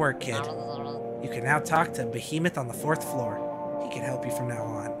your hard work, kid. You can now talk to Behemoth on the 4th floor. He can help you from now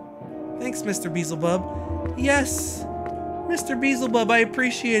on. Thanks, Mr. Beelzebub. Yes. Mr. Beelzebub, I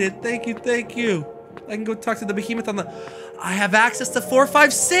appreciate it. Thank you, thank you. I can go talk to the Behemoth on the... I have access to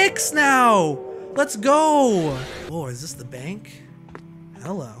 456 now. Let's go. Oh, is this the bank?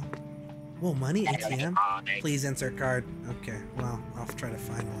 Hello. Whoa, money ATM? Please insert card. Okay, well, I'll try to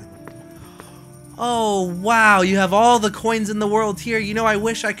find one. Oh, wow, you have all the coins in the world here. You know, I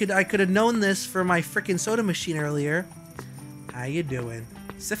wish I could have known this for my frickin' soda machine earlier. How you doing?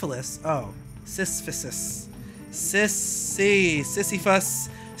 Syphilis. Oh, Sisyphus. Sisyphus.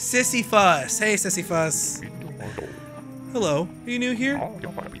 Sisyphus. Hey, Sisyphus. Hello. Are you new here?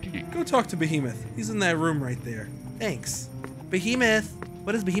 Go talk to Behemoth. He's in that room right there. Thanks. Behemoth.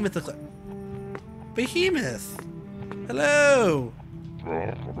 What does Behemoth look like? Behemoth. Hello.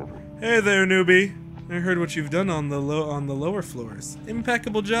 Hey there, newbie. I heard what you've done on the lower floors.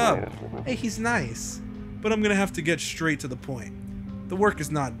 Impeccable job. Hey, he's nice. But I'm gonna have to get straight to the point. The work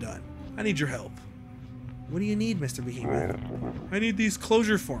is not done. I need your help. What do you need, Mr. Behemoth? I need these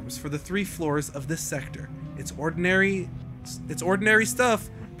closure forms for the 3 floors of this sector. It's ordinary stuff,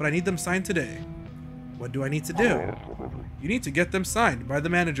 but I need them signed today. What do I need to do? You need to get them signed by the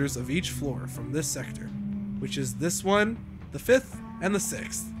managers of each floor from this sector, which is this one, the 5th, and the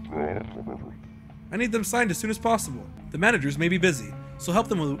 6th. I need them signed as soon as possible. The managers may be busy, so help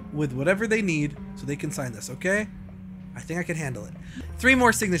them with whatever they need so they can sign this, okay? I think I can handle it. 3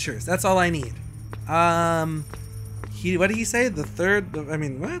 more signatures, that's all I need. What did he say? The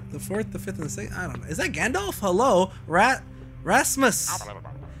 3rd, what? The 4th, the 5th, and the 6th? I don't know. Is that Gandalf? Hello? Rasmus.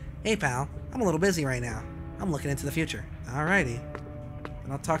 Hey, pal. I'm a little busy right now. I'm looking into the future. Alrighty.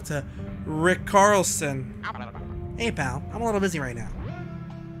 And I'll talk to Rick Carlson. Hey, pal. I'm a little busy right now.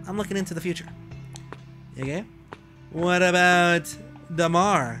 I'm looking into the future. Okay? What about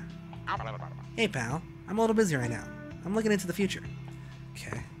Damar? Hey, pal. I'm a little busy right now. I'm looking into the future.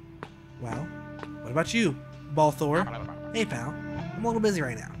 Okay. Well, what about you, Balthor? Hey, pal. I'm a little busy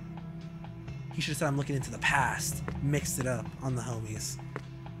right now. He should have said I'm looking into the past. Mixed it up on the homies.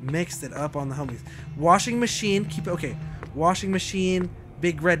 Mixed it up on the homies. Washing machine. Keep it. Okay. Washing machine.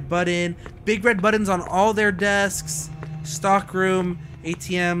 Big red button. Big red buttons on all their desks. Stock room.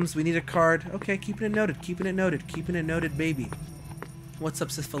 ATMs. We need a card. Okay. Keeping it noted. Keeping it noted. Keeping it noted, baby. What's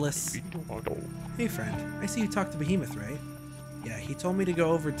up, Syphilis? Hey, friend. I see you talked to Behemoth, right? Yeah, he told me to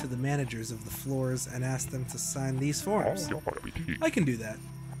go over to the managers of the floors and ask them to sign these forms. I can do that.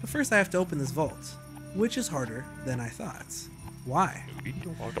 But first I have to open this vault, which is harder than I thought. Why?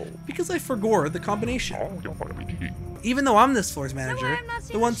 Because I forgot the combination. Even though I'm this floor's manager,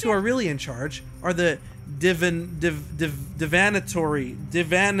 the ones who are really in charge are the divinatory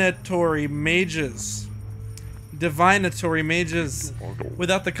mages. Divinatory mages.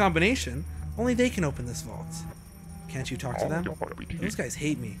 Without the combination, only they can open this vault. Can't you talk to them? Those guys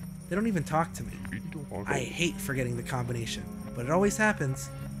hate me. They don't even talk to me. I hate forgetting the combination, but it always happens.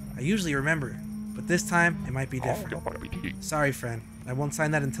 I usually remember, but this time it might be different. Sorry, friend. I won't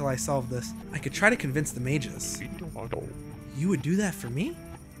sign that until I solve this. I could try to convince the mages. You would do that for me?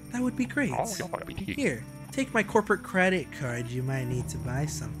 That would be great. Here, take my corporate credit card. You might need to buy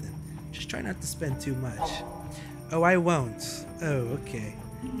something. Just try not to spend too much. Oh, I won't. Oh, okay.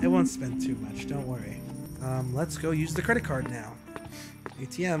 I won't spend too much, don't worry. Let's go use the credit card now.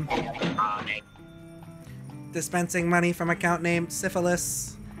 ATM. Dispensing money from account name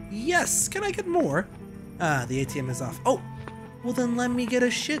Syphilis. Yes, can I get more? The ATM is off. Oh, well then let me get a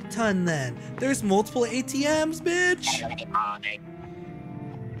shit ton then. There's multiple ATMs, bitch.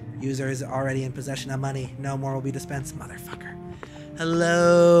 User is already in possession of money. No more will be dispensed, motherfucker.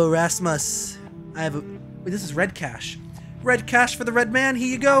 Hello, Rasmus. I have a... Wait, this is red cash. Red cash for the red man. Here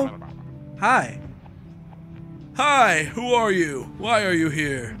you go. Hi. Hi, who are you? Why are you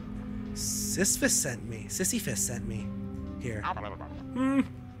here? Sisyphus sent me. Sisyphus sent me. Here.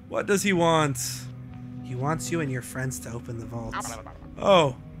 What does he want? He wants you and your friends to open the vaults.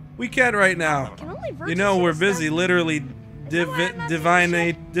 Oh, we can't right now. You know, we're busy literally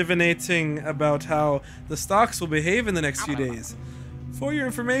divinating about how the stocks will behave in the next few days. For your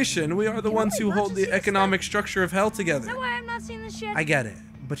information, we are the ones who hold the economic structure of hell together. Is that why I'm not seeing this shit? I get it,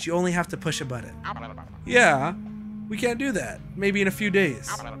 but you only have to push a button. Yeah, we can't do that. Maybe in a few days.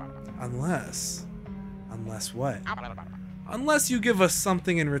 Unless what? Unless you give us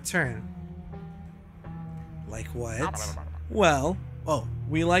something in return. Like what? Well,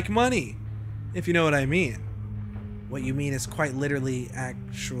 we like money, if you know what I mean. What you mean is quite literal,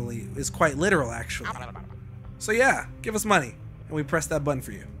 actually. So yeah, give us money, and we press that button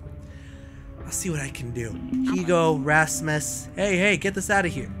for you. I'll see what I can do. Here you go, Rasmus. Hey, get this out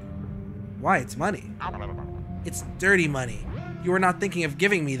of here. Why? It's money. It's dirty money. You were not thinking of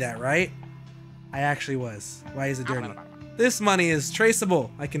giving me that, right? I actually was. Why is it dirty? This money is traceable.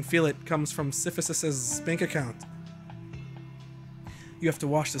 I can feel it comes from Syphilis's bank account. You have to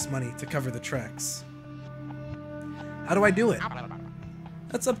wash this money to cover the tracks. How do I do it?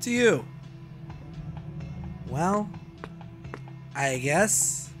 That's up to you. Well, I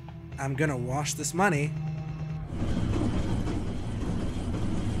guess I'm gonna wash this money.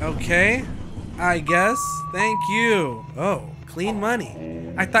 Okay, I guess. Thank you. Oh, clean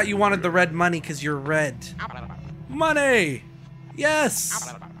money. I thought you wanted the red money because you're red. Money!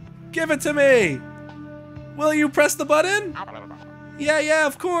 Yes! Give it to me! Will you press the button? Yeah,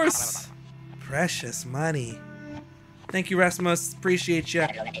 of course! Precious money. Thank you, Rasmus. Appreciate you.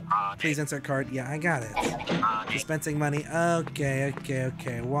 Please insert card. Yeah, I got it. Dispensing money. Okay.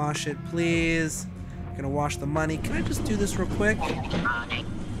 Wash it, please. Gonna wash the money. Can I just do this real quick?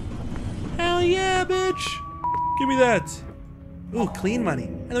 Hell yeah, bitch! Give me that! Ooh, clean money.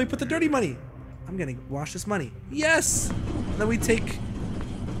 And then we put the dirty money. I'm gonna wash this money. Yes! And then we take...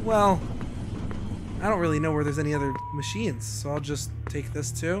 Well... I don't really know where there's any other machines, so I'll just take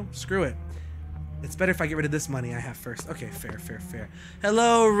this too. Screw it. It's better if I get rid of this money I have first. Okay, fair.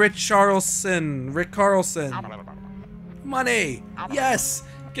 Hello, Rick Carlson. Money! Yes!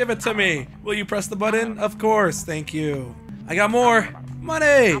 Give it to me! Will you press the button? Of course, thank you. I got more!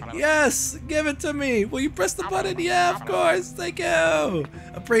 Money! Yes! Give it to me! Will you press the button? Yeah, of course! Thank you!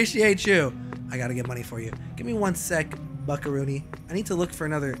 Appreciate you! I gotta get money for you. Give me 1 sec, buckaroony. I need to look for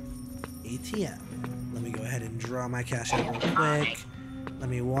another ATM. Let me go ahead and draw my cash out real quick. Let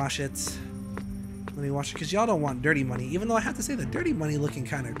me wash it. Because y'all don't want dirty money. Even though I have to say the dirty money looking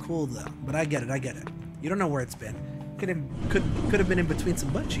kind of cool, though. But I get it. You don't know where it's been. Could have been in between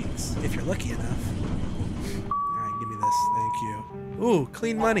some butt cheeks, if you're lucky enough. Alright, give me this. Thank you. Ooh,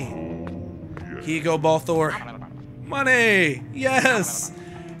 clean money. Here you go, Balthor. Money! Yes!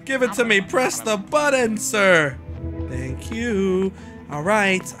 Give it to me. Press the button, sir. Thank you. All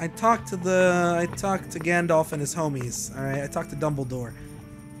right. I talked to Gandalf and his homies. All right. I talked to Dumbledore.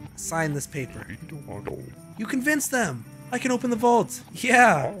 Sign this paper. You convinced them. I can open the vault.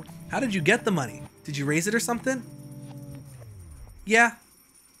 Yeah. How did you get the money? Did you raise it or something? Yeah.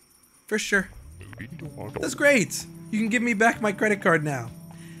 For sure. That's great. You can give me back my credit card now.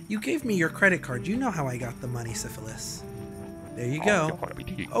 You gave me your credit card. You know how I got the money, Syphilis. There you go.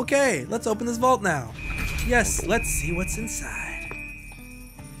 Okay, let's open this vault now. Yes, let's see what's inside.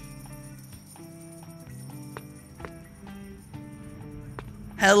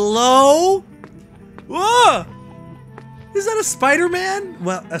 Hello? Whoa! Is that a Spider-Man?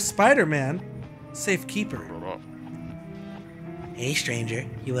 Well, a Spider-Man? Safekeeper. Hey, stranger.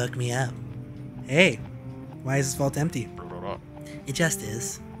 You woke me up. Hey, why is this vault empty? It just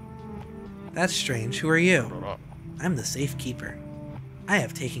is. That's strange. Who are you? I'm the safekeeper. I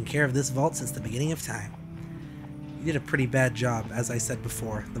have taken care of this vault since the beginning of time. You did a pretty bad job, as I said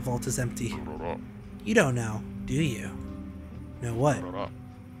before. The vault is empty. You don't know, do you? Know what?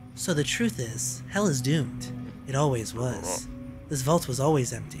 So the truth is, hell is doomed. It always was. This vault was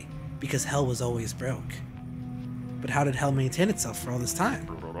always empty, because hell was always broke. But how did hell maintain itself for all this time?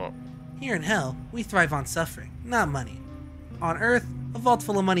 Here in hell, we thrive on suffering, not money. On Earth, a vault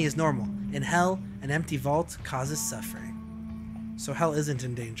full of money is normal. In Hell, an empty vault causes suffering. So Hell isn't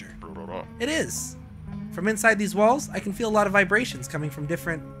in danger. It is. From inside these walls, I can feel a lot of vibrations coming from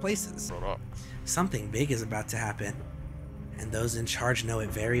different places. Something big is about to happen. And those in charge know it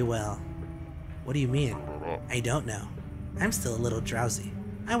very well. What do you mean? I don't know. I'm still a little drowsy.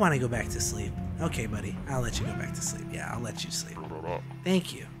 I want to go back to sleep. Okay, buddy. I'll let you go back to sleep. Yeah, I'll let you sleep.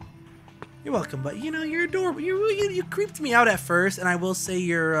 Thank you. You're welcome, but you know, you're adorable. You creeped me out at first, and I will say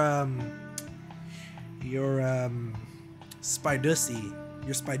your Spidussy.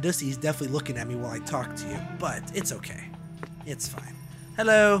 Your Spidussy is definitely looking at me while I talk to you, but it's okay. It's fine.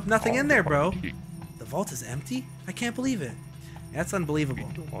 Hello. Nothing in there, bro. The vault is empty? I can't believe it. That's unbelievable.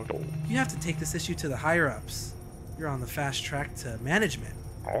 You have to take this issue to the higher-ups. You're on the fast track to management.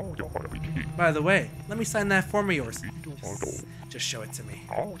 By the way, let me sign that form of yours. Just show it to me.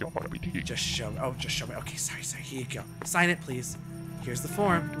 Just show me. Okay, sorry. Here you go. Sign it, please. Here's the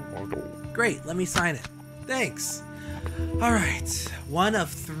form. Great, let me sign it. Thanks. All right, 1 of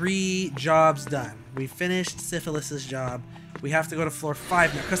 3 jobs done. We finished Syphilis's job. We have to go to floor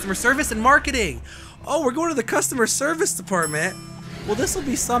 5 now. Customer service and marketing. Oh, we're going to the customer service department. Well, this will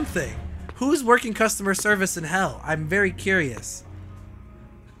be something. Who's working customer service in Hell? I'm very curious.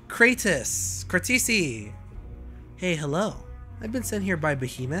 Kratisi. Hey, hello. I've been sent here by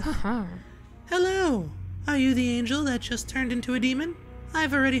Behemoth. Hello. Are you the angel that just turned into a demon?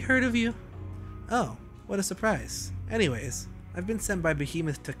 I've already heard of you. Oh, what a surprise. Anyways, I've been sent by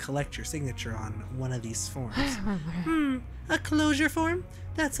Behemoth to collect your signature on one of these forms. A closure form?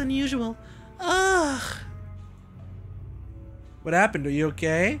 That's unusual. Ugh. What happened? Are you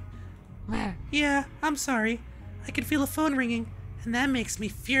okay? Yeah, I'm sorry. I can feel a phone ringing, and that makes me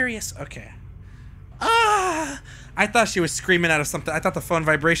furious. Okay. Ah! I thought she was screaming out of something. I thought the phone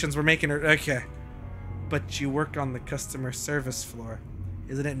vibrations were making her... Okay. But you work on the customer service floor.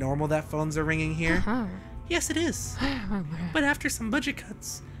 Isn't it normal that phones are ringing here? Yes, it is. But after some budget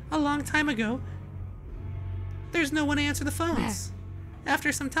cuts, a long time ago, there's no one to answer the phones.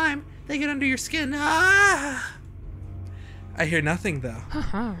 After some time, they get under your skin. Ah! I hear nothing, though.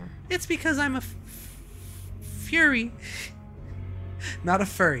 It's because I'm a fury. Not a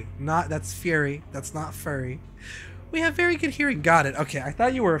furry. That's fury. That's not furry. We have very good hearing. Got it. Okay, I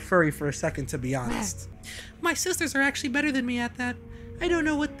thought you were a furry for a second, to be honest. My sisters are actually better than me at that. I don't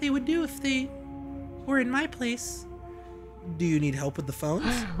know what they would do if they were in my place. Do you need help with the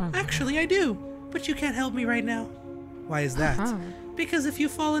phones? Actually, I do. But you can't help me right now. Why is that? Because if you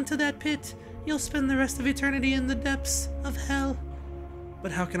fall into that pit, you'll spend the rest of eternity in the depths of hell.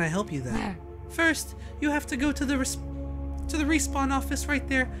 But how can I help you then? First, you have to go to the respawn office right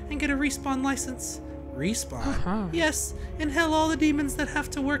there and get a respawn license. Respawn? Yes, in hell all the demons that have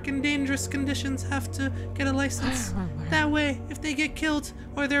to work in dangerous conditions have to get a license. That way, if they get killed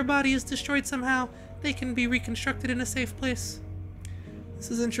or their body is destroyed somehow, they can be reconstructed in a safe place. This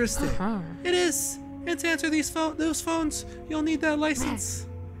is interesting. It is. And to answer those phones, you'll need that license.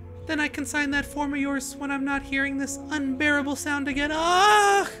 Then I can sign that form of yours when I'm not hearing this unbearable sound again.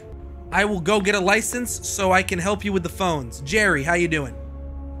 Ah! I will go get a license so I can help you with the phones. Jerry, how you doing?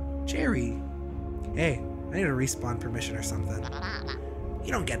 Jerry? Hey, I need a respawn permission or something.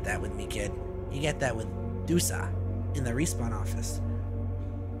 You don't get that with me, kid. You get that with Dusa in the respawn office.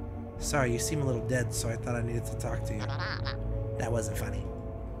 Sorry, you seem a little dead, so I thought I needed to talk to you. That wasn't funny.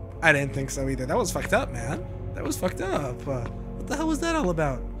 I didn't think so either. That was fucked up, man. That was fucked up. What the hell was that all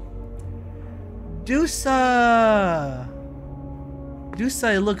about? Dusa!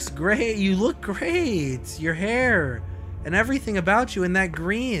 Dusa, it looks great. You look great. Your hair and everything about you in that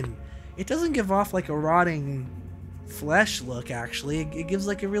green. It doesn't give off like a rotting flesh look, actually. It gives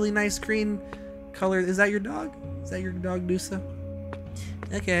like a really nice green color. Is that your dog? Is that your dog, Dusa?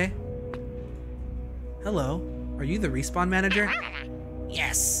 Okay. Hello. Are you the respawn manager?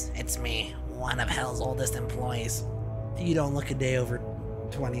 Yes, it's me, one of Hell's oldest employees. You don't look a day over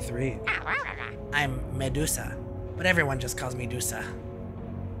 23. I'm Medusa, but everyone just calls me Dusa.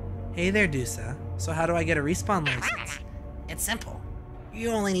 Hey there, Dusa. So how do I get a respawn license? It's simple.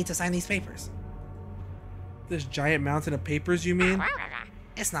 You only need to sign these papers. This giant mountain of papers, you mean?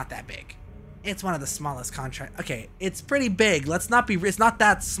 It's not that big. It's one of the smallest contracts. Okay, it's pretty big. Let's not be. It's not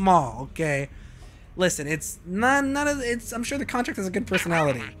that small. Okay, listen. It's none of. It's. I'm sure the contract has a good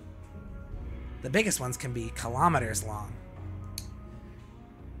personality. The biggest ones can be kilometers long.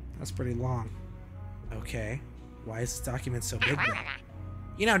 That's pretty long. Okay, why is this document so big then?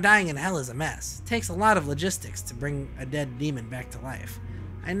 You know, dying in hell is a mess. It takes a lot of logistics to bring a dead demon back to life.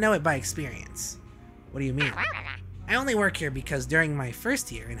 I know it by experience. What do you mean? I only work here because during my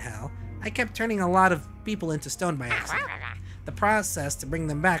first year in hell, I kept turning a lot of people into stone by accident. The process to bring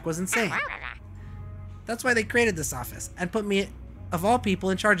them back was insane. That's why they created this office and put me, of all people,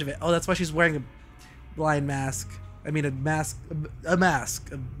 in charge of it. Oh, that's why she's wearing a blind mask. I mean, a mask.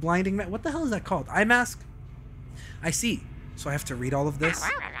 A blinding mask. What the hell is that called? Eye mask? I see. So I have to read all of this?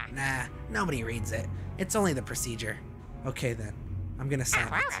 Nah, nobody reads it. It's only the procedure. Okay, then. I'm gonna sign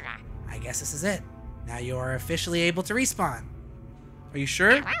it. I guess this is it. Now you are officially able to respawn. Are you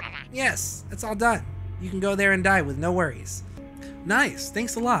sure? Yes, it's all done. You can go there and die with no worries. Nice.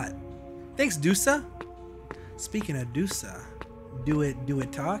 Thanks a lot. Thanks, Dusa. Speaking of Dusa, do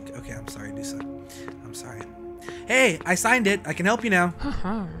it talk? Okay, I'm sorry, Dusa. I'm sorry. Hey, I signed it. I can help you now.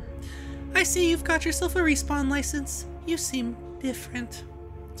 I see you've got yourself a respawn license. You seem different.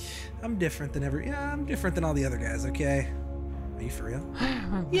 I'm different than I'm different than all the other guys, okay? Are you for real?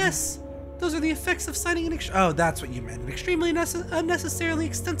 Yes. Those are the effects of signing an Oh, that's what you meant. an extremely unnecessarily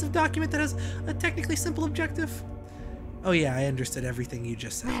extensive document that has a technically simple objective. Oh yeah, I understood everything you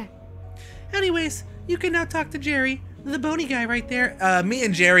just said. Anyways, you can now talk to Jerry, the bony guy right there. Me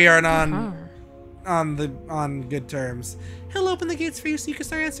and Jerry aren't on good terms. He'll open the gates for you so you can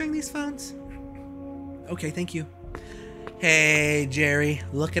start answering these phones. Okay, thank you. Hey, Jerry.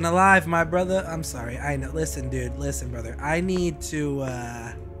 Looking alive, my brother. I'm sorry. I know. Listen, dude. Listen, brother. I need to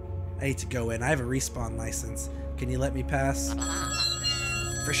go in. I have a respawn license. Can you let me pass?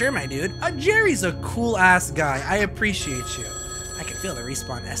 For sure, my dude. Jerry's a cool-ass guy. I appreciate you. I can feel the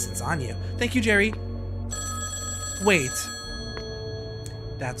respawn essence on you. Thank you, Jerry. Wait.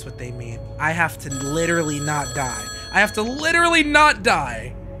 That's what they mean. I have to literally not die. I have to literally not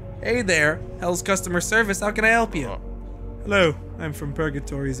die. Hey there. Hell's customer service. How can I help you? Hello. I'm from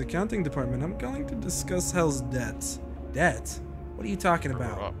Purgatory's accounting department. I'm calling to discuss Hell's debts. Debt? What are you talking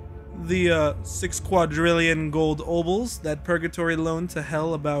about? The 6 quadrillion gold obols that Purgatory loaned to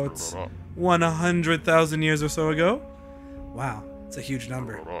Hell about 100,000 years or so ago. Wow, it's a huge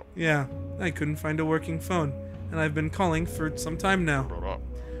number. Yeah, I couldn't find a working phone, and I've been calling for some time now.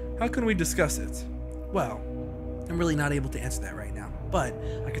 How can we discuss it? Well, I'm really not able to answer that right now, but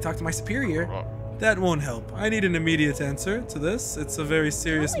I could talk to my superior. That won't help. I need an immediate answer to this. It's a very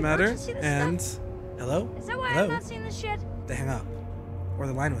serious matter, and... Hello? Is that why Hello? I'm not seeing this shit? They hang up. Or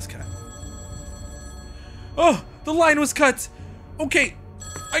the line was cut. Oh, the line was cut. Okay,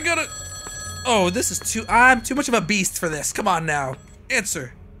 I gotta... Oh, this is too... I'm too much of a beast for this. Come on now.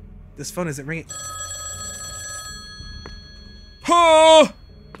 Answer. This phone isn't ringing. Oh!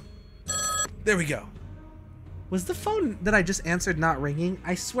 There we go. Was the phone that I just answered not ringing?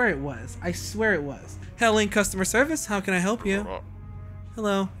 I swear it was. I swear it was. Hell Inc. Customer Service, how can I help you?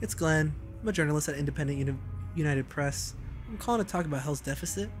 Hello, it's Glenn. I'm a journalist at Independent United Press. I'm calling to talk about Hell's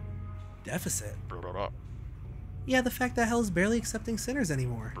deficit. Deficit? Yeah, the fact that Hell is barely accepting sinners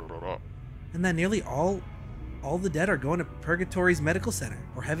anymore. And that nearly all the dead are going to Purgatory's medical center,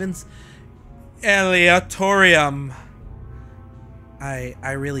 or Heaven's Aleatorium.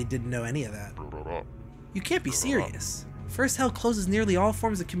 I really didn't know any of that. You can't be serious. First, Hell closes nearly all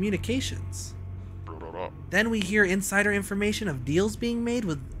forms of communications. Then we hear insider information of deals being made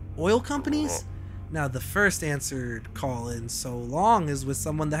with oil companies. Now, the first answered call in so long is with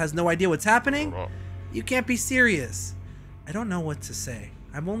someone that has no idea what's happening. You can't be serious. I don't know what to say.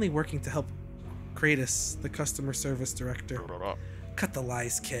 I'm only working to help Kratos, the customer service director. Cut the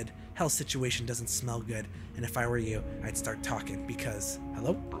lies, kid. Hell's situation doesn't smell good. And if I were you, I'd start talking because...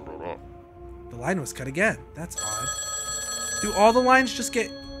 Hello? The line was cut again. That's odd. Do all the lines just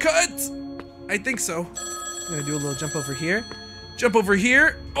get cut? I think so. I'm gonna do a little jump over here. Jump over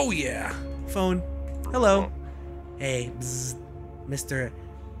here. Oh yeah. Phone. Hello. Hey, bzz, Mr.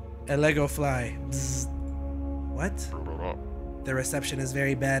 Lego Fly. Bzz. What? The reception is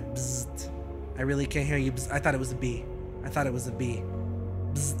very bad. Bzz. I really can't hear you. Bzz. I thought it was a B. I thought it was a B.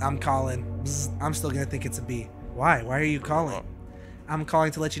 Bzz. I'm calling. Bzz. I'm still gonna think it's a B. Why? Why are you calling? I'm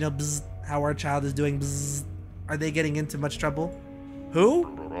calling to let you know bzz, how our child is doing. Bzz. Are they getting into much trouble?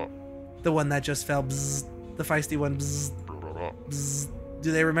 Who? The one that just fell. Bzz. The feisty one. Bzz. Bzz.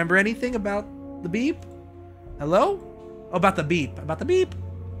 Do they remember anything about the beep? Hello? Oh, about the beep. About the beep.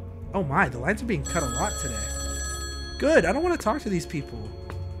 Oh my, the lines are being cut a lot today. Good, I don't want to talk to these people.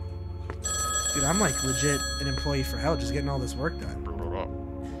 Dude, I'm like legit an employee for Hell, just getting all this work done.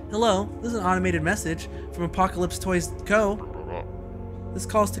 Hello, this is an automated message from Apocalypse Toys Co. This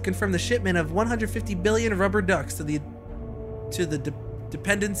calls to confirm the shipment of 150 billion rubber ducks to the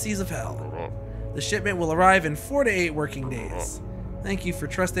dependencies of Hell. The shipment will arrive in 4 to 8 working days. Thank you for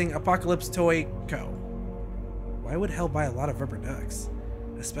trusting Apocalypse Toy Co. Why would Hell buy a lot of rubber ducks?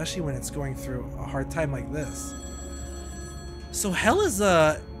 Especially when it's going through a hard time like this. So Hell is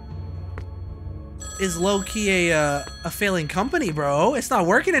is low-key a failing company, bro. It's not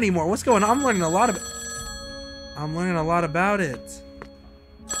working anymore. What's going on? I'm learning a lot about it.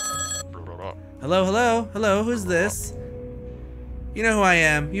 Hello, hello, hello. Who's this? You know who I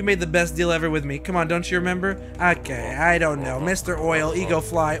am. You made the best deal ever with me. Come on, don't you remember? Okay, I don't know. Mr. Oil, Ego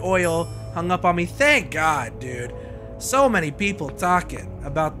Fly, Oil hung up on me. Thank God, dude. So many people talking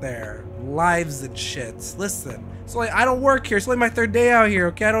about their lives and shit. Listen, it's like I don't work here. It's only my 3rd day out here.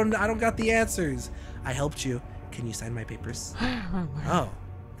 Okay, I don't got the answers. I helped you. Can you sign my papers? Oh,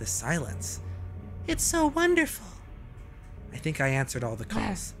 the silence. It's so wonderful. I think I answered all the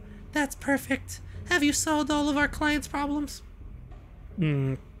calls. That's perfect. Have you solved all of our clients' problems?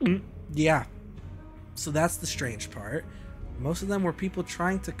 Yeah. So that's the strange part. Most of them were people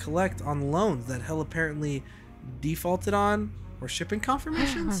trying to collect on loans that Hell apparently defaulted on, or shipping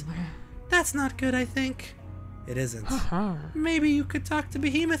confirmations. That's not good, I think. It isn't. Maybe you could talk to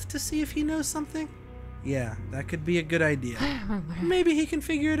Behemoth to see if he knows something. Yeah, that could be a good idea. Maybe he can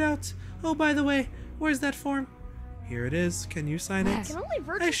figure it out. Oh, by the way, where's that form? Here it is. Can you sign it?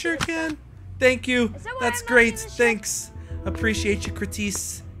 I sure can. Thank you. That's great. Thanks. Appreciate you,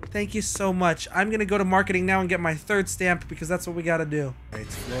 Kratis. Thank you so much. I'm gonna go to marketing now and get my 3rd stamp because that's what we gotta do. Alright,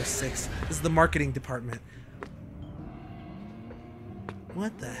 it's floor 6. This is the marketing department.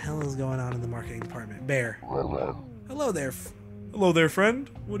 What the hell is going on in the marketing department? Bear. Hello there. Hello there, friend.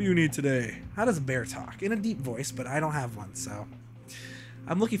 What do you need today? How does Bear talk? In a deep voice, but I don't have one, so.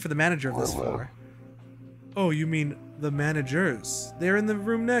 I'm looking for the manager of this floor. Oh, you mean the managers? They're in the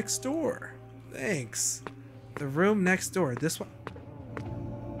room next door. Thanks. The room next door. This one.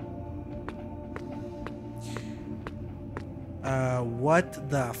 What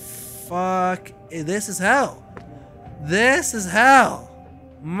the fuck? This is hell. This is hell.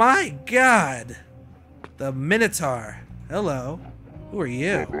 My God. The Minotaur. Hello. Who are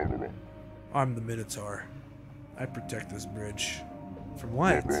you? I'm the Minotaur. I protect this bridge. From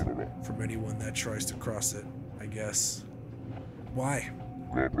what? From anyone that tries to cross it, I guess. Why?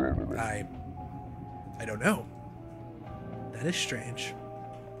 I don't know. That is strange.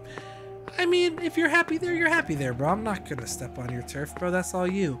 I mean, if you're happy there, you're happy there, bro. I'm not gonna step on your turf, bro. That's all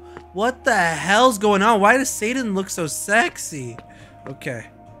you. What the hell's going on? Why does Satan look so sexy? Okay,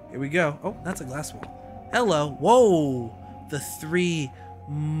 here we go. Oh, that's a glass wall. Hello. Whoa. The 3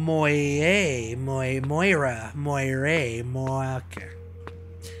 Moira.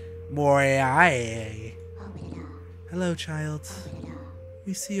 Hello, child.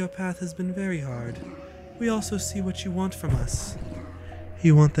 We see your path has been very hard. We also see what you want from us.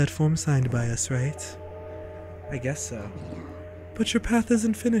 You want that form signed by us, right? I guess so. But your path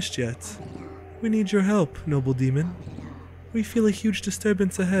isn't finished yet. We need your help, noble demon. We feel a huge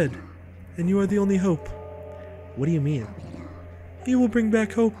disturbance ahead, and you are the only hope. What do you mean? You will bring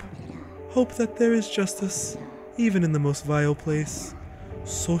back hope. Hope that there is justice, even in the most vile place.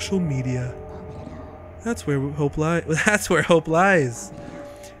 Social media. That's where hope lies. That's where hope lies.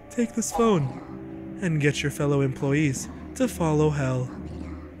 Take this phone and get your fellow employees to follow Hell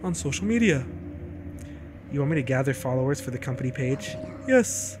on social media. You want me to gather followers for the company page?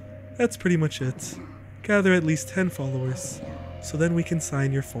 Yes, that's pretty much it. Gather at least 10 followers, so then we can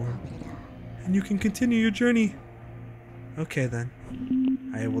sign your form. And you can continue your journey. Okay then.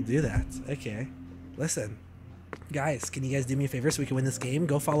 I will do that. Okay. Listen. Guys, can you guys do me a favor so we can win this game?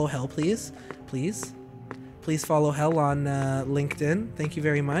 Go follow Hell, please. Please. Please follow Hell on LinkedIn. Thank you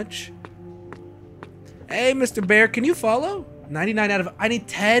very much. Hey, Mr. Bear, can you follow? 99 out of... I need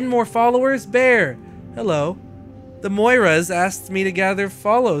 10 more followers? Bear. Hello. The Moiras asked me to gather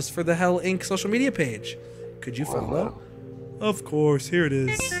follows for the Hell Inc. social media page. Could you follow? Of course, here it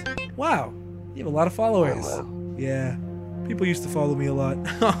is. Wow. You have a lot of followers. Yeah. People used to follow me a lot.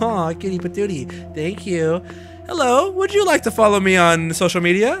 Aw, kitty patootie. Thank you. Hello, would you like to follow me on social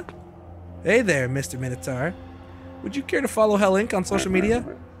media? Hey there, Mr. Minotaur. Would you care to follow Hell Inc. on social media?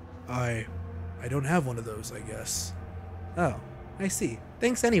 I don't have one of those, I guess. Oh, I see.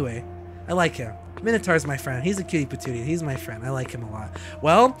 Thanks anyway. I like him. Minotaur's my friend. He's a cutie patootie. He's my friend. I like him a lot.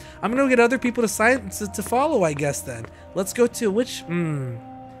 Well, I'm gonna get other people to follow, I guess then. Let's go to which...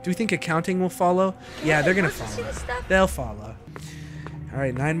 Do we think accounting will follow? Yeah, they're gonna follow. They'll follow.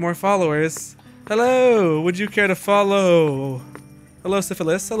 Alright, 9 more followers. Hello! Would you care to follow? Hello,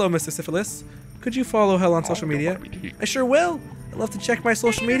 Syphilis. Hello, Mr. Syphilis. Could you follow Hell on social media? I sure will. I love to check my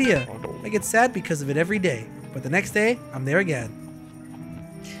social media. I get sad because of it every day. But the next day, I'm there again.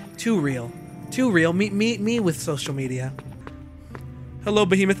 Too real. Too real. Meet me with social media. Hello,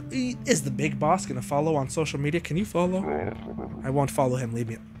 Behemoth. Is the big boss gonna follow on social media? Can you follow? I won't follow him. Leave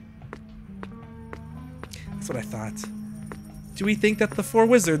me. That's what I thought. Do we think that the 4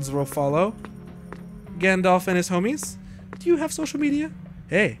 wizards will follow? Gandalf and his homies? Do you have social media?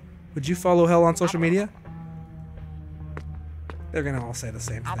 Hey, would you follow Hell on social media? They're gonna all say the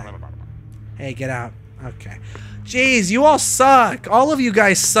same thing. Hey, get out. Okay. Jeez, you all suck. All of you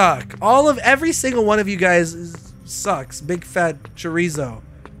guys suck. Every single one of you guys sucks. Big fat chorizo.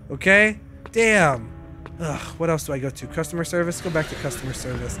 Okay? Damn. Ugh, what else do I go to? Customer service? Go back to customer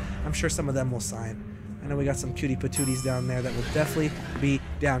service. I'm sure some of them will sign. I know we got some cutie patooties down there that will definitely be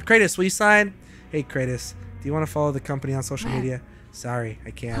down. Kratos, will you sign? Hey, Kratos, do you want to follow the company on social media? Sorry,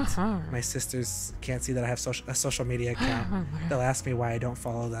 I can't. My sisters can't see that I have a social media account. They'll ask me why I don't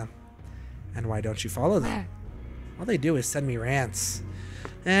follow them. And why don't you follow them? All they do is send me rants.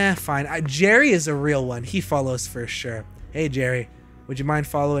 Fine. Jerry is a real one. He follows for sure. Hey, Jerry, would you mind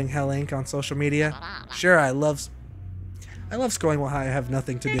following Hell Inc. on social media? Sure, I love scrolling while I have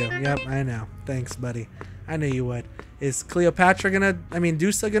nothing to do. Yep, I know. Thanks, buddy. I knew you would. Is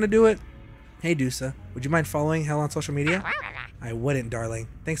Dusa gonna do it? Hey, Dusa, would you mind following Hell on social media? I wouldn't, darling.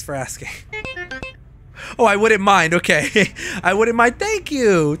 Thanks for asking. Oh, I wouldn't mind. Okay. I wouldn't mind. Thank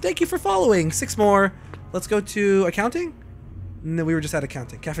you. Thank you for following. 6 more. Let's go to accounting? No, we were just at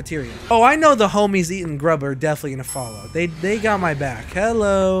accounting. Cafeteria. Oh, I know the homies eating grub are definitely going to follow. They got my back.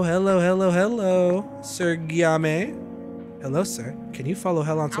 Hello. Hello, hello, hello. Sir Guillaume. Hello, sir. Can you follow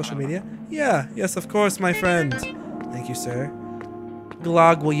Hell on social media? Yeah. Yes, of course, my friend. Thank you, sir.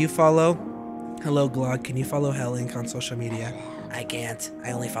 Glog, will you follow? Hello, Glog. Can you follow Hell Inc. on social media? I can't.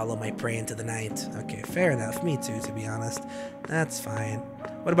 I only follow my Pray into the Night. Okay, fair enough. Me too, to be honest. That's fine.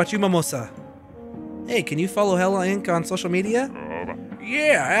 What about you, Mimosa? Hey, can you follow Hell Inc. on social media?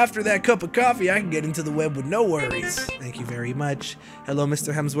 Yeah, after that cup of coffee, I can get into the web with no worries. Thank you very much. Hello,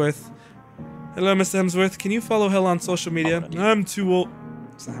 Mr. Hemsworth. Hello, Mr. Hemsworth. Can you follow Hell on social media? I'm too old.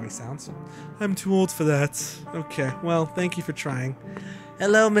 That's not how he sounds. I'm too old for that. Okay, well, thank you for trying.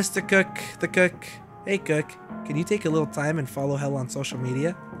 Hello, Mr. Cook, the cook. Hey, Cook. Can you take a little time and follow Hell on social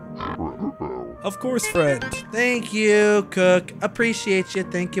media? Of course, friend. Thank you, Cook. Appreciate you.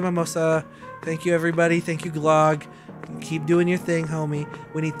 Thank you, Mimosa. Thank you, everybody. Thank you, Glog. Keep doing your thing, homie.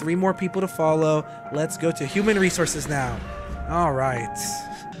 We need 3 more people to follow. Let's go to human resources now. All right.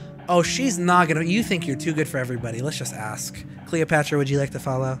 Oh, she's not gonna. You think you're too good for everybody. Let's just ask. Cleopatra, would you like to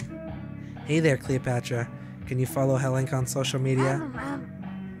follow? Hey there, Cleopatra. Can you follow Hell Inc. on social media?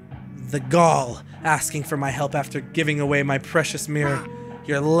 The gall, asking for my help after giving away my precious mirror.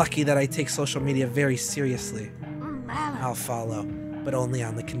 You're lucky that I take social media very seriously. I'll follow, but only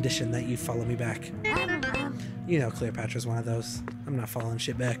on the condition that you follow me back. You know Cleopatra's one of those. I'm not following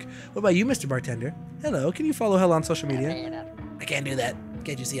shit back. What about you, Mr. Bartender? Hello, can you follow Hell on social media? I can't do that.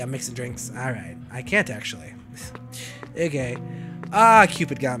 Can't you see I'm mixing drinks? Alright, I can't actually. Okay. Ah,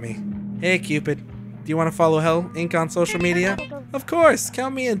 Cupid got me. Hey, Cupid. Do you want to follow Hell Inc. on social media? Of course.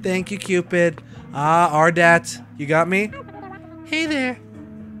 Count me in. Thank you, Cupid. Ah, Ardat. You got me? Hey there.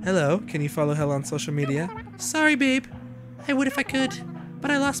 Hello. Can you follow Hell on social media? Sorry, babe. I would if I could,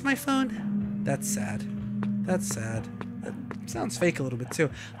 but I lost my phone. That's sad. That's sad. That sounds fake a little bit, too.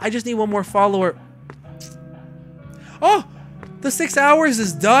 I just need one more follower. Oh! The 6 hours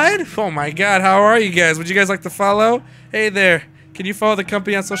is done? Oh my god, how are you guys? Would you guys like to follow? Hey there. Can you follow the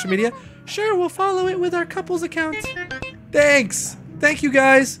company on social media? Sure, we'll follow it with our couple's account. Thanks. Thank you,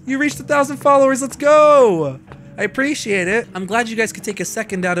 guys. You reached 1,000 followers. Let's go. I appreciate it. I'm glad you guys could take a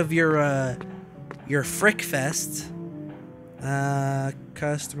second out of your frick fest.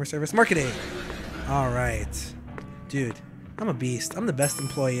 Customer service marketing. All right. Dude, I'm a beast. I'm the best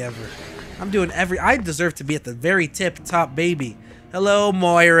employee ever. I deserve to be at the very top, baby. Hello,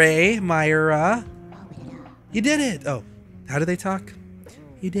 Myra. You did it. Oh, how do they talk?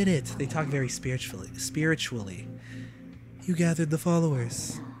 You did it. They talk very spiritually. You gathered the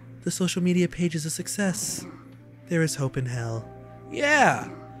followers. The social media page is a success. There is hope in hell. Yeah.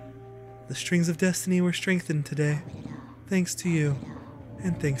 The strings of destiny were strengthened today. Thanks to you.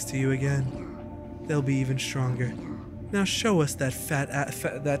 And thanks to you again. They'll be even stronger. Now show us that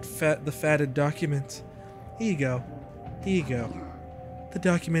the fatted document. Here you go. Here you go. The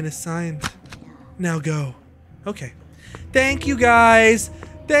document is signed. Now go. Okay. Thank you, guys.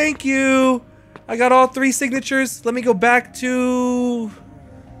 Thank you. I got all 3 signatures. Let me go back to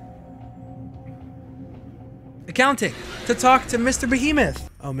accounting to talk to Mr. Behemoth.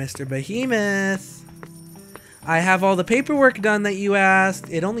 Oh, Mr. Behemoth. I have all the paperwork done that you asked.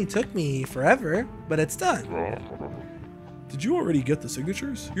 It only took me forever, but it's done. Did you already get the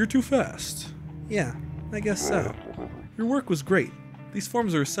signatures? You're too fast. Yeah, I guess so. Your work was great. These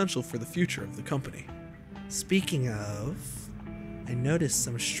forms are essential for the future of the company. Speaking of, I noticed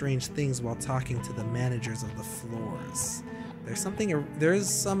some strange things while talking to the managers of the floors. There is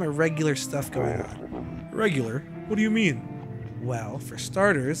some irregular stuff going on. Regular? What do you mean? Well, for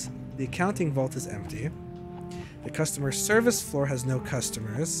starters, the accounting vault is empty. The customer service floor has no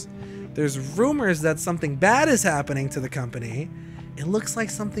customers. There's rumors that something bad is happening to the company. It looks like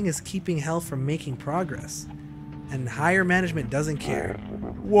something is keeping Hell from making progress. And higher management doesn't care.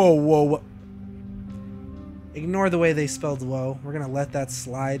 Whoa. Ignore the way they spelled whoa. We're gonna let that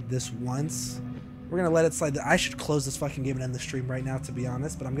slide this once. We're gonna let it slide. I should close this fucking game and end the stream right now, to be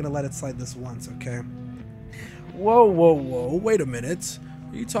honest, but I'm gonna let it slide this once, okay? Whoa. Wait a minute.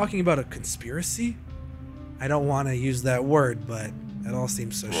 Are you talking about a conspiracy? I don't want to use that word, but it all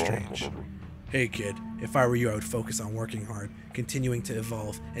seems so strange. Hey kid, if I were you, I would focus on working hard, continuing to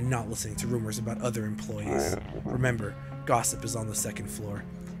evolve, and not listening to rumors about other employees. Remember, gossip is on the 2nd floor.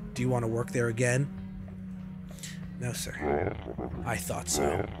 Do you want to work there again? No, sir. I thought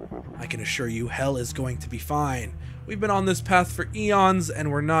so. I can assure you, Hell is going to be fine. We've been on this path for eons,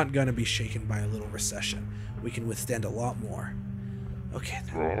 and we're not going to be shaken by a little recession. We can withstand a lot more. Okay,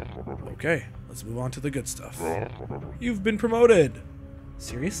 then. Okay, let's move on to the good stuff. You've been promoted.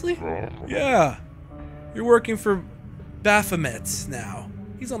 Seriously? Yeah. You're working for Baphomet now.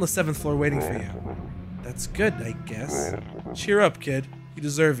 He's on the 7th floor waiting for you. That's good, I guess. Cheer up, kid. You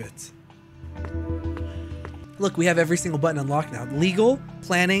deserve it. Look, we have every single button unlocked now. Legal,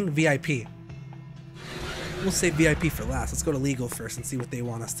 planning, VIP. We'll save VIP for last. Let's go to legal first and see what they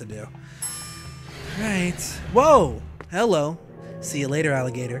want us to do. Right. Whoa! Hello. See you later,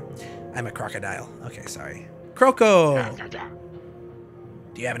 alligator. I'm a crocodile. Okay, sorry. Croco!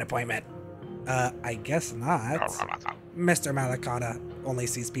 Do you have an appointment? I guess not. Mr. Malacotta only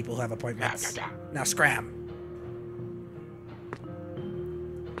sees people who have appointments. Now scram.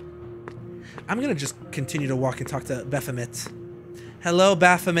 I'm gonna just continue to walk and talk to Baphomet. Hello,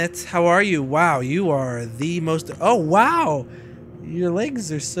 Baphomet. How are you? Wow, you are the most... Oh, wow! Your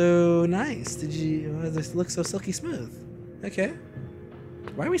legs are so nice. Did you... They look so silky smooth. Okay.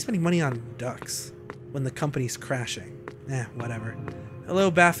 Why are we spending money on ducks when the company's crashing? Whatever. Hello,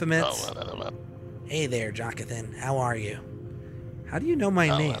 Baphomet. Hey there, Jonathan. How are you? How do you know my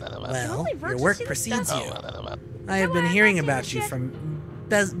name? Well, your work precedes you. I have been hearing about you from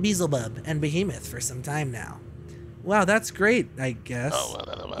Beelzebub and Behemoth for some time now. Wow, that's great, I guess.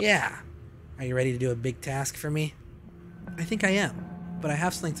 Yeah. Are you ready to do a big task for me? I think I am, but I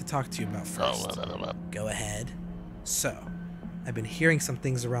have something to talk to you about first. Go ahead. So, I've been hearing some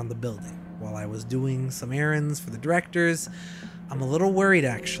things around the building while I was doing some errands for the directors. I'm a little worried,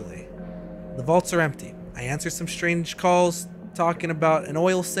 actually. The vaults are empty. I answered some strange calls talking about an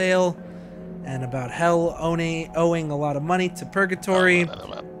oil sale and about Hell owing a lot of money to Purgatory. Ha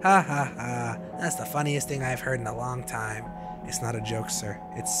ha ha. That's the funniest thing I've heard in a long time. It's not a joke, sir.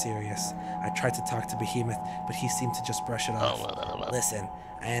 It's serious. I tried to talk to Behemoth, but he seemed to just brush it off. Listen,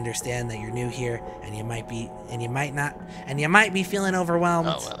 I understand that you're new here and you might be feeling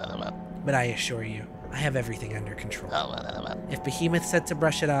overwhelmed. But I assure you, I have everything under control. If Behemoth said to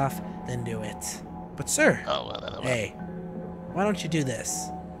brush it off, then do it. But sir, hey, why don't you do this?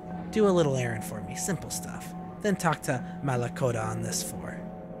 Do a little errand for me, simple stuff. Then talk to Malacotta on this floor.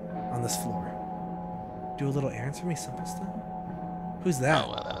 Do a little errands for me, simple stuff? Who's that?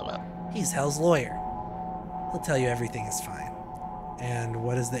 He's Hell's lawyer. He'll tell you everything is fine. And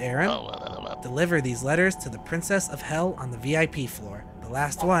what is the errand? Deliver these letters to the Princess of Hell on the VIP floor. The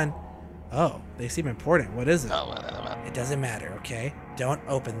last one. Oh, they seem important. What is it? It doesn't matter, okay? Don't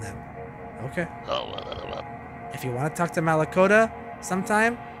open them. Okay. If you want to talk to Malacotta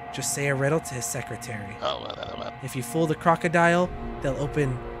sometime, just say a riddle to his secretary. If you fool the crocodile, they'll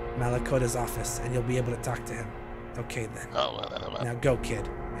open Malacotta's office and you'll be able to talk to him. Okay then. Now go, kid,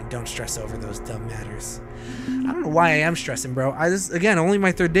 and don't stress over those dumb matters. I don't know why I am stressing, bro. Again, only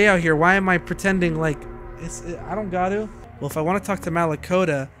my 3rd day out here. Why am I pretending like I don't got to? Well, if I want to talk to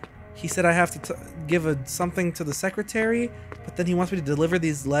Malacotta, he said I have to give something to the secretary, but then he wants me to deliver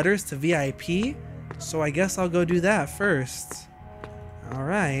these letters to VIP, so I guess I'll go do that first. All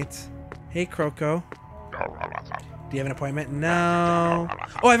right. Hey, Croco. Do you have an appointment? No.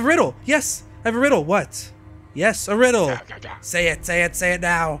 Oh, I have a riddle. Yes, I have a riddle. What? Yes, a riddle. Say it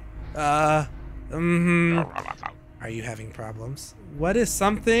now. Are you having problems? What is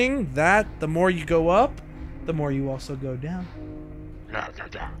something that the more you go up, the more you also go down?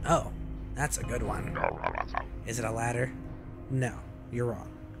 Oh, that's a good one. Is it a ladder? No, you're wrong.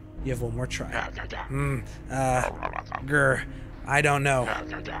 You have one more try. I don't know.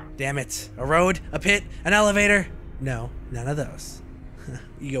 Damn it. A road? A pit? An elevator? No, none of those.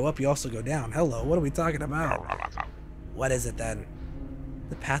 You go up, you also go down. Hello, what are we talking about? What is it then?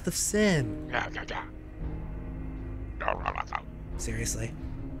 The path of sin. Seriously?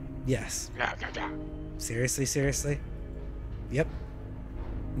 Yes. Seriously, seriously? Yep.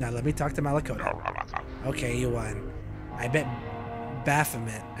 Now let me talk to Malakota. Okay, you won. I bet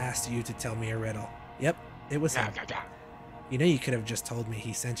Baphomet asked you to tell me a riddle. Yep, it was him. You know you could have just told me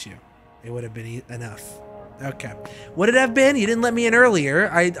he sent you. It would have been enough. Okay. Would it have been? You didn't let me in earlier.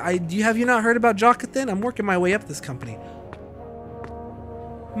 Have you not heard about Jocathan? I'm working my way up this company.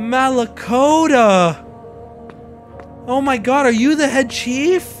 Malakota! Oh my god, are you the head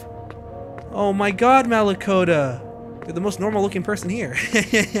chief? Oh my god, Malakota. You're the most normal looking person here.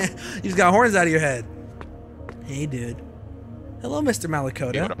 You just got horns out of your head. Hey, dude. Hello, Mr.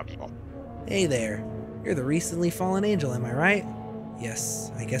 Malakota. Hey there. You're the recently fallen angel, am I right?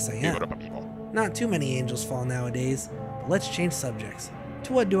 Yes, I guess I am. Not too many angels fall nowadays, but let's change subjects.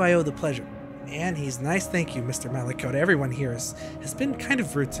 To what do I owe the pleasure? And he's nice, thank you, Mr. Malakota. Everyone here has been kind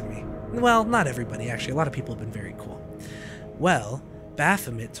of rude to me. Well, not everybody, actually. A lot of people have been very cool. Well,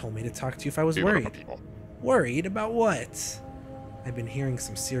 Baphomet told me to talk to you if I was worried. Worried about what? I've been hearing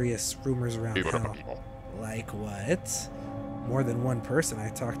some serious rumors around hell. Like what? More than one person I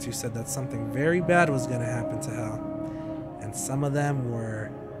talked to said that something very bad was going to happen to hell. And some of them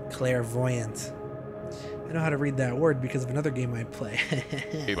were clairvoyant. I know how to read that word because of another game I play.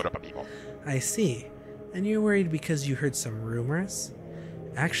 I see. And you're worried because you heard some rumors?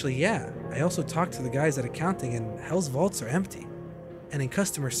 Actually, yeah. I also talked to the guys at accounting and hell's vaults are empty. And in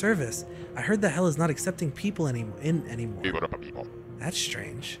customer service, I heard that hell is not accepting people anymore. That's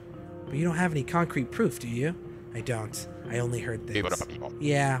strange. But you don't have any concrete proof, do you? I don't. I only heard things.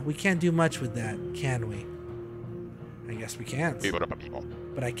 Yeah, we can't do much with that, can we? I guess we can't.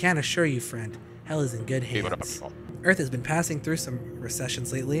 But I can assure you, friend, hell is in good hands. Earth has been passing through some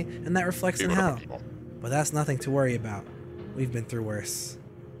recessions lately, and that reflects in hell. But that's nothing to worry about. We've been through worse.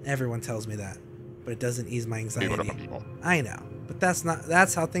 Everyone tells me that, but it doesn't ease my anxiety. I know, but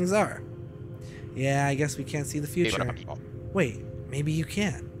that's how things are. Yeah, I guess we can't see the future. Wait, maybe you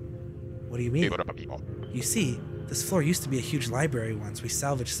can. What do you mean? You see, this floor used to be a huge library once. We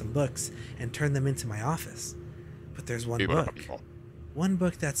salvaged some books and turned them into my office. But there's one book. One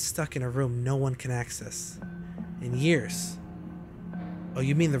book that's stuck in a room no one can access. In years. Oh,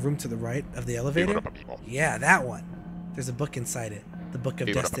 you mean the room to the right of the elevator? Yeah, that one. There's a book inside it. The Book of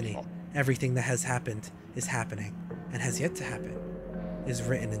Destiny. Everything that has happened is happening and has yet to happen is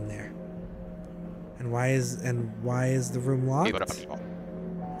written in there. And why is the room locked?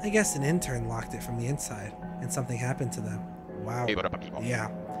 I guess an intern locked it from the inside and something happened to them. Wow. Yeah.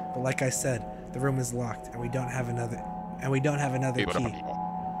 But like I said, the room is locked and we don't have another key.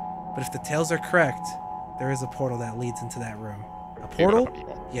 But if the tales are correct, there is a portal that leads into that room. A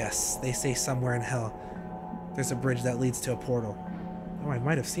portal? Yes, they say somewhere in hell there's a bridge that leads to a portal. Oh, I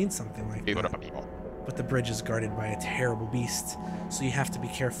might have seen something like that. But the bridge is guarded by a terrible beast, so you have to be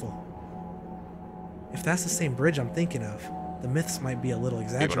careful. If that's the same bridge I'm thinking of, the myths might be a little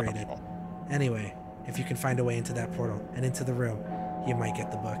exaggerated. Anyway, if you can find a way into that portal and into the room, you might get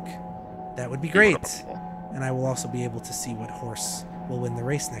the book. That would be great. And I will also be able to see what horse will win the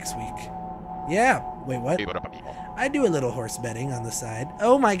race next week. Yeah, wait, what? I do a little horse betting on the side.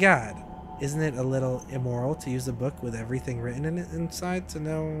 Oh my god. Isn't it a little immoral to use a book with everything written in it inside to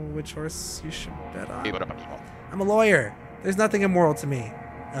know which horse you should bet on? I'm a lawyer. There's nothing immoral to me.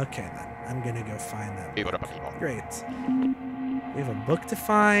 Okay then, I'm gonna go find that book. Great. We have a book to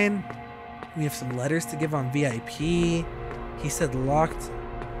find. We have some letters to give on VIP. He said locked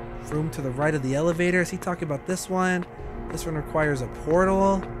room to the right of the elevator. Is he talking about this one? This one requires a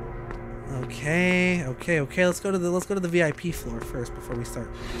portal. Okay. Let's go to the VIP floor first before we start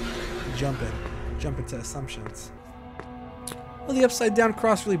jumping to assumptions. Well, the upside down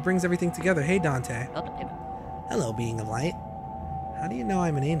cross really brings everything together. Hey, Dante. Hello, being of light. How do you know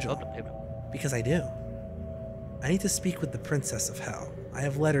I'm an angel? Because I do. I need to speak with the princess of hell. I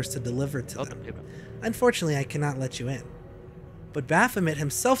have letters to deliver to them. Unfortunately, I cannot let you in. But Baphomet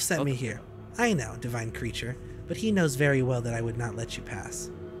himself sent me here. I know, divine creature, but he knows very well that I would not let you pass.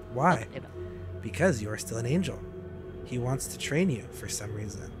 Why? Because you are still an angel. He wants to train you for some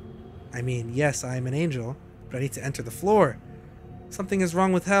reason. I mean, yes, I am an angel, but I need to enter the floor. Something is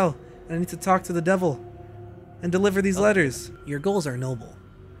wrong with hell, and I need to talk to the devil and deliver these letters. Your goals are noble,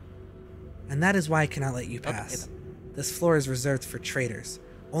 and that is why I cannot let you pass. This floor is reserved for traitors,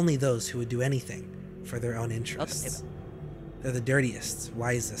 only those who would do anything for their own interests. They're the dirtiest,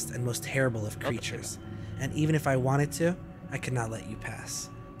 wisest, and most terrible of creatures, and even if I wanted to, I could not let you pass,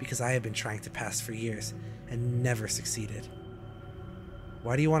 because I have been trying to pass for years and never succeeded.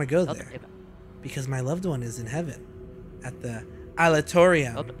 Why do you want to go there? Because my loved one is in heaven, at the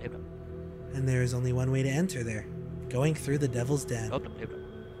Alatorium, and there is only one way to enter there, going through the devil's den.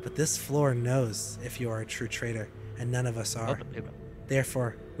 But this floor knows if you are a true traitor, and none of us are.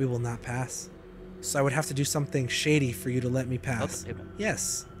 Therefore, we will not pass. So I would have to do something shady for you to let me pass.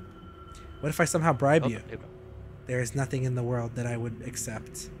 Yes. What if I somehow bribe you? There is nothing in the world that I would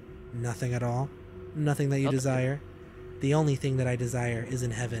accept. Nothing at all. Nothing that you desire. The only thing that I desire is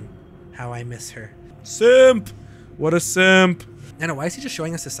in heaven. How I miss her. Simp! What a simp! Nana, why is he just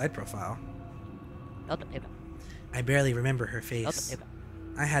showing us his side profile? I barely remember her face.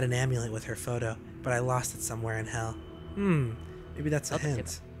 I had an amulet with her photo, but I lost it somewhere in hell. Maybe that's a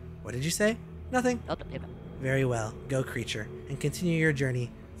hint. What did you say? Nothing. Very well. Go, creature, and continue your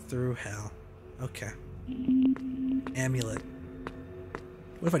journey through hell. Okay. Amulet.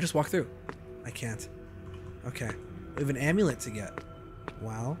 What if I just walk through? I can't. Okay. We have an amulet to get.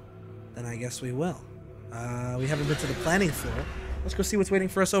 Well, then I guess we will. We haven't been to the planning floor. Let's go see what's waiting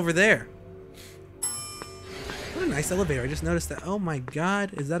for us over there. What a nice elevator. I just noticed that. Oh my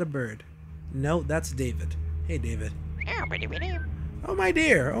god, is that a bird? No, that's David. Hey, David. Oh my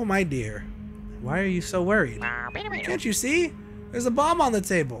dear, oh my dear. Why are you so worried? Can't you see? There's a bomb on the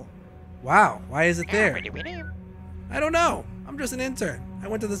table. Wow, why is it there? I don't know. I'm just an intern. I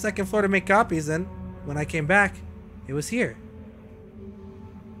went to the second floor to make copies, and when I came back, it was here.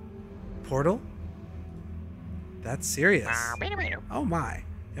 Portal? That's serious. Oh my.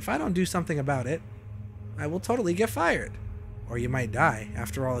 If I don't do something about it, I will totally get fired. Or you might die.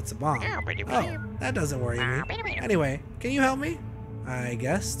 After all, it's a bomb. Oh, that doesn't worry me. Anyway, can you help me? I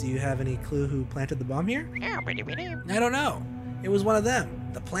guess. Do you have any clue who planted the bomb here? I don't know. It was one of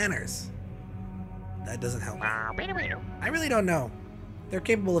them. The planners. That doesn't help me. I really don't know. They're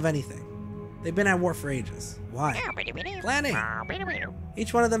capable of anything. They've been at war for ages. Why? Planning.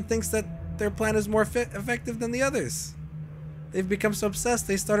 Each one of them thinks that their plan is more effective than the others. They've become so obsessed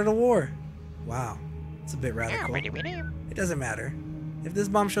they started a war. Wow. It's a bit radical. It doesn't matter. If this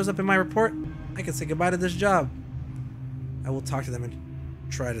bomb shows up in my report, I can say goodbye to this job. I will talk to them and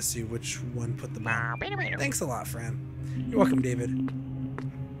try to see which one put the bomb. Thanks a lot, friend. You're welcome, David.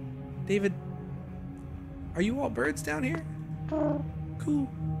 David, are you all birds down here? Cool.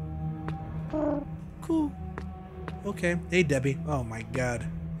 Cool. Okay. Hey, Debbie. Oh my god.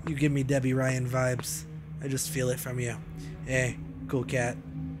 You give me Debbie Ryan vibes. I just feel it from you. Hey, cool cat.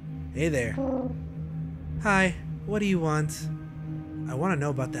 Hey there. Hi. What do you want? I want to know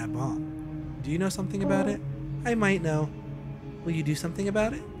about that bomb. Do you know something about it? I might know. Will you do something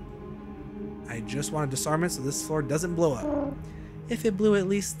about it? I just want to disarm it so this floor doesn't blow up. If it blew, at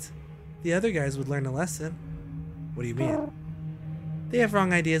least the other guys would learn a lesson. What do you mean? They have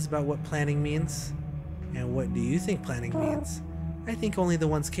wrong ideas about what planning means. And what do you think planning means? I think only the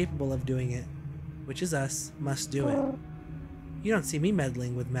ones capable of doing it, which is us, must do it. You don't see me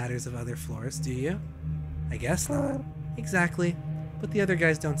meddling with matters of other floors, do you? I guess not. Exactly. But the other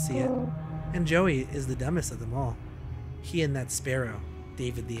guys don't see it. And Joey is the dumbest of them all. He and that sparrow,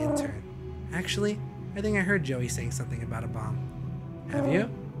 David the intern. Actually, I think I heard Joey saying something about a bomb. Have you?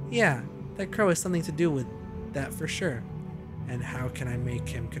 Yeah, that crow has something to do with that for sure. And how can I make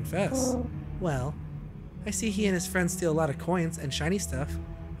him confess? Well, I see he and his friends steal a lot of coins and shiny stuff.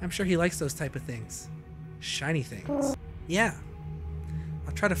 I'm sure he likes those type of things. Shiny things. Yeah.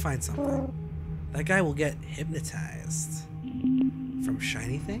 I'll try to find something. That guy will get hypnotized. From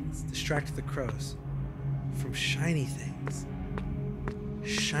shiny things? Distract the crows. From shiny things.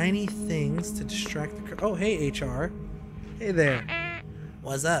 Shiny things to distract the crows. Oh, hey, HR. Hey there.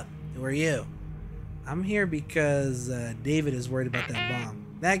 What's up? Who are you? I'm here because David is worried about that bomb.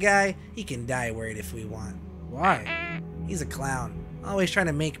 That guy, he can die worried if we want. Why? He's a clown. Always trying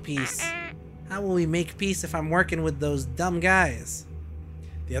to make peace. How will we make peace if I'm working with those dumb guys?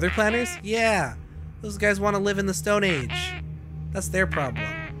 The other planners? Yeah. Those guys want to live in the Stone Age. That's their problem.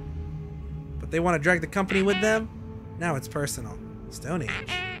 But they want to drag the company with them? Now it's personal. Stone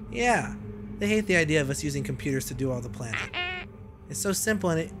Age? Yeah. They hate the idea of us using computers to do all the planning. It's so simple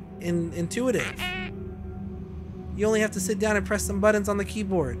and intuitive. You only have to sit down and press some buttons on the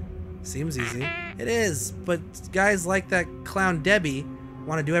keyboard. Seems easy. It is, but guys like that clown Debbie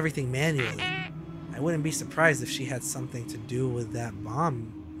want to do everything manually. I wouldn't be surprised if she had something to do with that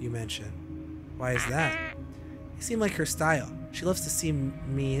bomb you mentioned. Why is that? It seemed like her style. She loves to seem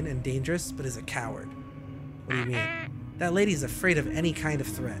mean and dangerous, but is a coward. What do you mean? That lady's afraid of any kind of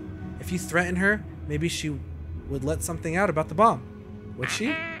threat. If you threaten her, maybe she would let something out about the bomb. Would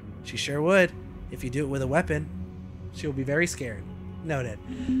she? She sure would. If you do it with a weapon, she will be very scared. Noted.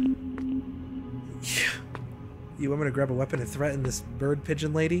 You want me to grab a weapon and threaten this bird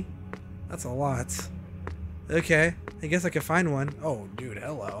pigeon lady? That's a lot. Okay, I guess I could find one. Oh, dude,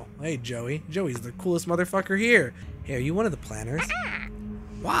 hello. Hey, Joey. Joey's the coolest motherfucker here. Hey, are you one of the planners?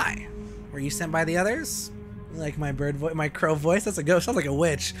 Why? Were you sent by the others? You like my bird voice, my crow voice? That's a ghost. Sounds like a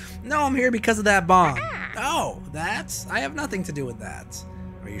witch. No, I'm here because of that bomb. Oh, I have nothing to do with that.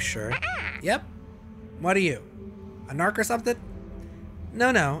 Are you sure? Yep. What are you? A narc or something?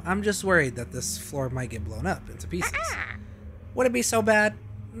 No, I'm just worried that this floor might get blown up into pieces. Would it be so bad?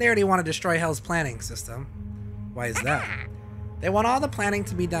 They already want to destroy Hell's planning system. Why is that? They want all the planning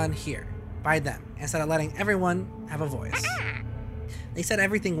to be done here, by them, instead of letting everyone have a voice. They said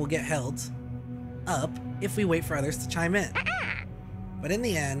everything will get held up if we wait for others to chime in. But in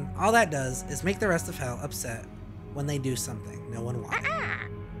the end, all that does is make the rest of Hell upset when they do something no one wanted.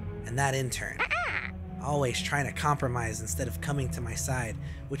 And that in turn, always trying to compromise instead of coming to my side,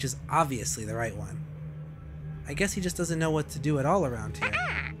 which is obviously the right one. I guess he just doesn't know what to do at all around here.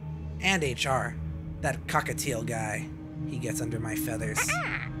 And HR, that cockatiel guy, he gets under my feathers.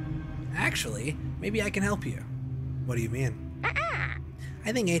 Actually, maybe I can help you. What do you mean?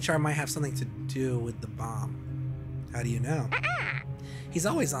 I think HR might have something to do with the bomb. How do you know? He's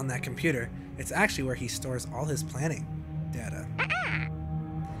always on that computer. It's actually where he stores all his planning data.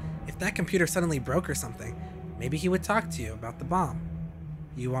 If that computer suddenly broke or something, maybe he would talk to you about the bomb.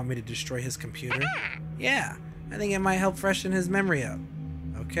 You want me to destroy his computer? Yeah, I think it might help freshen his memory up.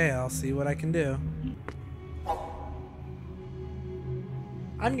 Okay, I'll see what I can do.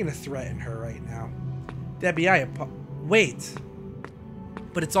 I'm gonna threaten her right now. Debbie, wait.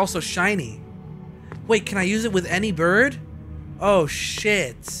 But it's also shiny. Wait, can I use it with any bird? Oh,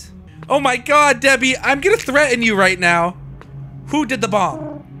 shit. Oh my god, Debbie, I'm gonna threaten you right now. Who did the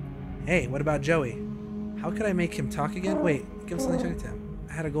bomb? Hey, what about Joey? How could I make him talk again? Wait, give him something shiny to him.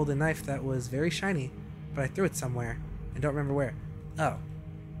 I had a golden knife that was very shiny, but I threw it somewhere. I don't remember where. Oh.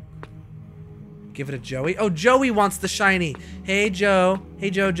 Give it to Joey? Oh, Joey wants the shiny. Hey, Joe. Hey,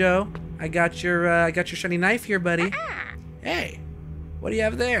 Jojo. I got your shiny knife here, buddy. Hey. What do you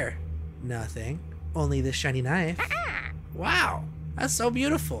have there? Nothing. Only this shiny knife. Wow. That's so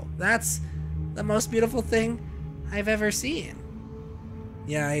beautiful. That's the most beautiful thing I've ever seen.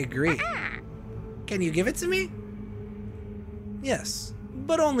 Yeah, I agree. Can you give it to me? Yes,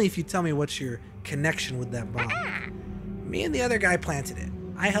 but only if you tell me what's your connection with that bomb. Me and the other guy planted it.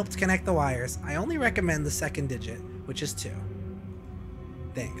 I helped connect the wires. I only recommend the second digit, which is 2.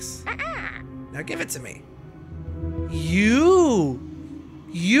 Thanks. Now give it to me. You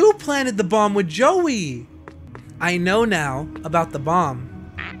planted the bomb with Joey. I know now about the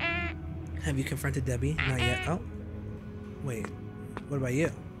bomb. Have you confronted Debbie? Not yet. Oh. Wait. What about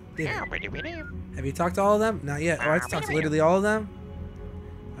you? David. Have you talked to all of them? Not yet. Oh, I have to talk to literally all of them?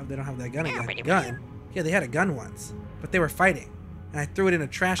 Oh, they don't have that gun again. Gun? Yeah, they had a gun once. But they were fighting. And I threw it in a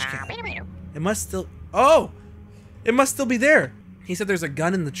trash can. It must still... Oh! It must still be there. He said there's a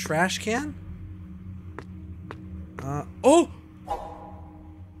gun in the trash can? Oh!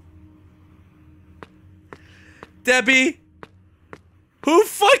 Debbie! Who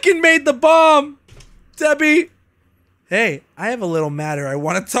fucking made the bomb? Debbie! Hey, I have a little matter I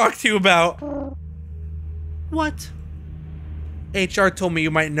want to talk to you about. What? HR told me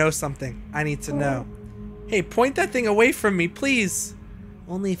you might know something. I need to know. Hey, point that thing away from me, please.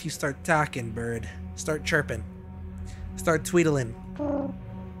 Only if you start talking, bird. Start chirping. Start tweedling.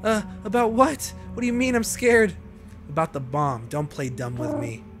 About what? What do you mean I'm scared? About the bomb. Don't play dumb with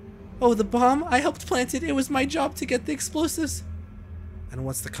me. Oh, the bomb? I helped plant it. It was my job to get the explosives. And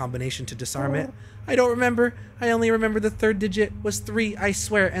what's the combination to disarm it? I don't remember. I only remember the third digit was 3, I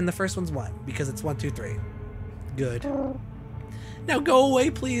swear, and the first one's 1, because it's 1, 2, 3. Good. Now go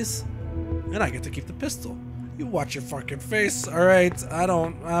away, please. And I get to keep the pistol. You watch your fucking face. Alright, I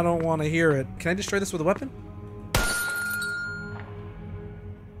don't want to hear it. Can I destroy this with a weapon?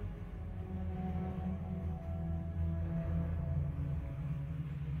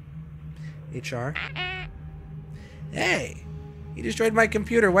 HR? Hey! You destroyed my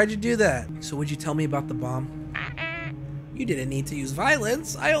computer. Why'd you do that? So would you tell me about the bomb? You didn't need to use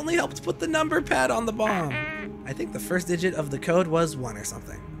violence. I only helped put the number pad on the bomb. I think the first digit of the code was 1 or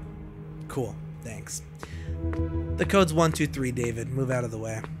something. Cool. Thanks. The code's 1, 2, 3, David. Move out of the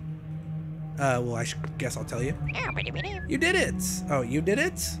way. Well, I guess I'll tell you. You did it! Oh, you did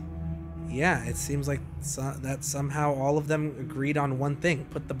it? Yeah, it seems like that somehow all of them agreed on one thing.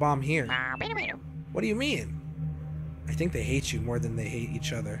 Put the bomb here. What do you mean? I think they hate you more than they hate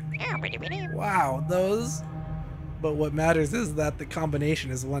each other. Wow, those... But what matters is that the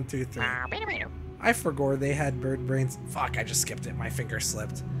combination is 1, 2, 3. I forgot they had bird brains. Fuck, I just skipped it. My finger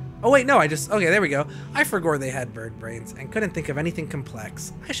slipped. Oh wait, no, okay, there we go. I forgot they had bird brains and couldn't think of anything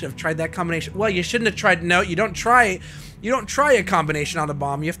complex. I should have tried that combination. Well, you shouldn't have tried. No, you don't try a combination on a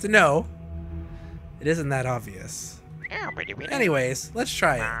bomb. You have to know. It isn't that obvious. Anyways, let's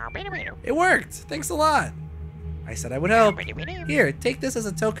try it. It worked. Thanks a lot. I said I would help. Here, take this as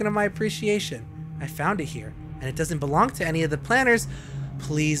a token of my appreciation. I found it here, and it doesn't belong to any of the planners.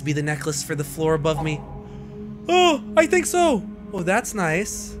 Please be the necklace for the floor above me. Oh, I think so. Oh, that's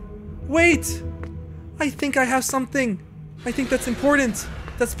nice. Wait, I think I have something. I think that's important.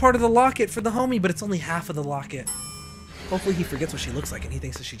 That's part of the locket for the homie, but it's only half of the locket. Hopefully he forgets what she looks like and he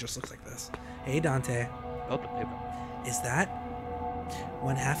thinks that she just looks like this. Hey, Dante. Is that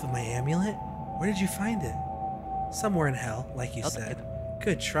one half of my amulet? Where did you find it? Somewhere in hell, like you said.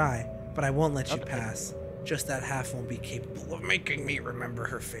 Good try, but I won't let you pass. Just that half won't be capable of making me remember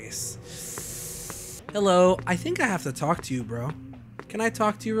her face. Hello, I think I have to talk to you, bro. Can I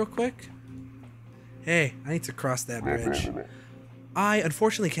talk to you real quick? Hey, I need to cross that bridge. I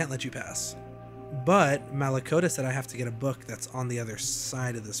unfortunately can't let you pass. But Malakota said I have to get a book that's on the other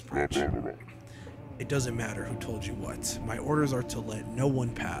side of this bridge. It doesn't matter who told you what. My orders are to let no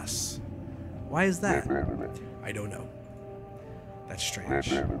one pass. Why is that? I don't know. That's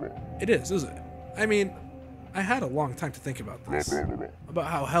strange. It is, isn't it? I mean, I had a long time to think about this. About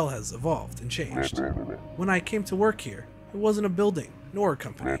how hell has evolved and changed. When I came to work here, it wasn't a building, nor a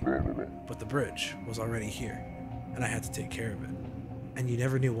company. But the bridge was already here, and I had to take care of it. And you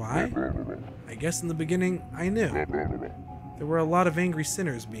never knew why? I guess in the beginning, I knew. There were a lot of angry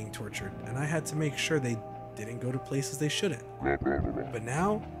sinners being tortured, and I had to make sure they didn't go to places they shouldn't. But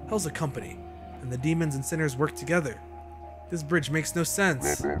now, hell's a company, and the demons and sinners work together. This bridge makes no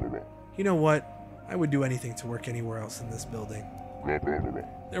sense. You know what? I would do anything to work anywhere else in this building.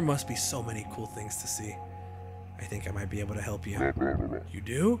 There must be so many cool things to see. I think I might be able to help you. You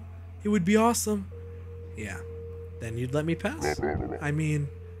do? It would be awesome. Yeah. Then you'd let me pass? I mean,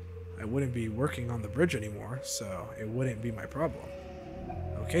 I wouldn't be working on the bridge anymore, so it wouldn't be my problem.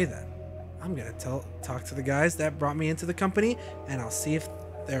 Okay then. I'm gonna talk to the guys that brought me into the company, and I'll see if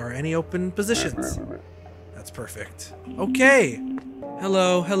there are any open positions. That's perfect. Okay.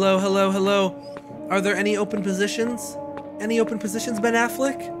 Hello, hello, hello, hello. Are there any open positions? Any open positions, Ben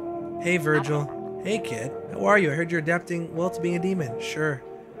Affleck? Hey, Virgil. Hey, kid. How are you? I heard you're adapting well to being a demon. Sure.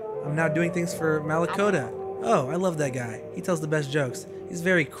 I'm now doing things for Malakota. Oh, I love that guy. He tells the best jokes. He's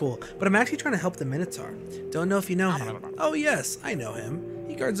very cool. But I'm actually trying to help the Minotaur. Don't know if you know him. Oh, yes, I know him.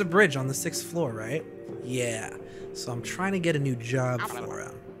 He guards a bridge on the 6th floor, right? Yeah. So I'm trying to get a new job for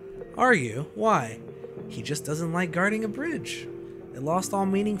him. Are you? Why? He just doesn't like guarding a bridge. It lost all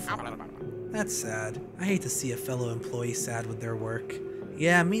meaning for him. That's sad. I hate to see a fellow employee sad with their work.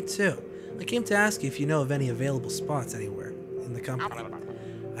 Yeah, me too. I came to ask you if you know of any available spots anywhere in the company.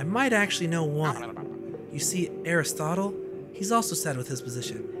 I might actually know one. You see, Aristotle? He's also sad with his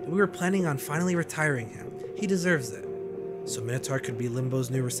position, and we were planning on finally retiring him. He deserves it. So Minotaur could be Limbo's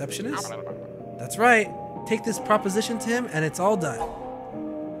new receptionist? That's right. Take this proposition to him, and it's all done.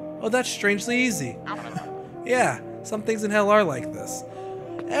 Oh, that's strangely easy. Yeah, some things in hell are like this.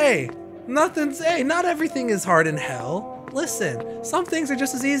 Hey, not everything is hard in hell. Listen, some things are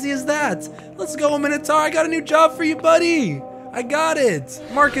just as easy as that. Let's go, Minotaur. I got a new job for you, buddy. I got it.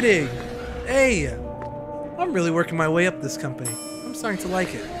 Marketing. Hey. I'm really working my way up this company. I'm starting to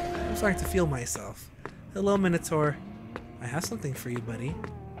like it. I'm starting to feel myself. Hello, Minotaur. I have something for you, buddy.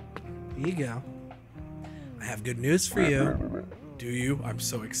 Here you go. I have good news for you. Do you? I'm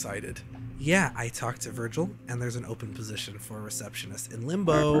so excited. Yeah, I talked to Virgil, and there's an open position for a receptionist in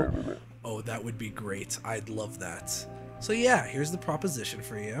Limbo. Oh, that would be great. I'd love that. So yeah, here's the proposition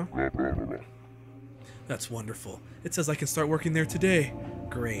for you. That's wonderful. It says I can start working there today.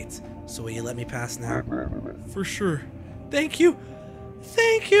 Great. So will you let me pass now? For sure. Thank you.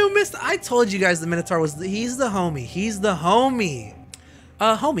 Thank you, Mr. I told you guys the Minotaur was he's the homie. He's the homie.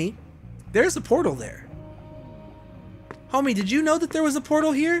 Homie, there's a portal there. Homie, did you know that there was a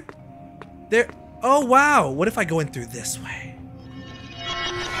portal here? There. Oh, wow. What if I go in through this way?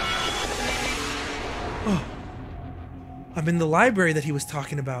 Oh. I'm in the library that he was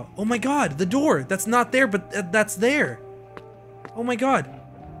talking about. Oh my god, the door. That's not there, but that's there. Oh my god.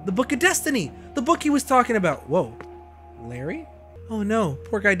 The Book of Destiny. The book he was talking about. Whoa. Larry? Oh no,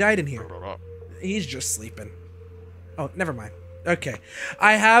 poor guy died in here. He's just sleeping. Oh, never mind. Okay.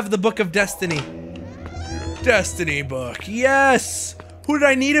 I have the Book of Destiny. Destiny book. Yes! Who did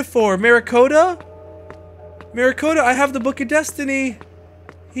I need it for? Marikota? Marikota, I have the Book of Destiny.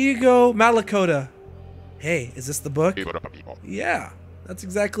 Here you go. Malakota. Hey, is this the book? Yeah, that's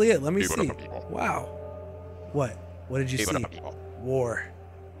exactly it. Let me see. Wow. What? What did you see? War.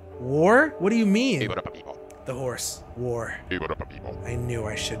 War? What do you mean? The horse. War. I knew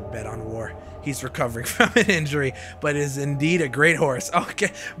I should bet on War. He's recovering from an injury, but is indeed a great horse.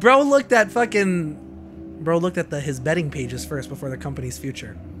 Okay. Bro, look, that fucking Bro looked at his betting pages first before the company's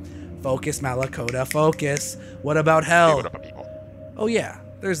future. Focus, Malakota, focus. What about hell? Oh yeah,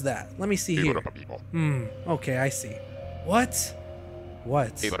 there's that. Let me see here. Okay, I see. What?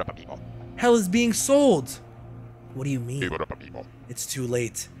 What? Hell is being sold. What do you mean? It's too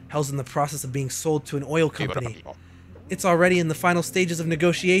late. Hell's in the process of being sold to an oil company. It's already in the final stages of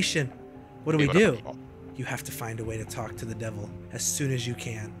negotiation. What do? You have to find a way to talk to the devil as soon as you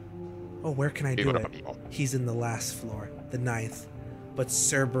can. Oh, where can I do it? He's in the last floor, the 9th. But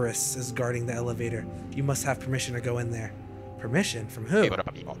Cerberus is guarding the elevator. You must have permission to go in there. Permission? From who?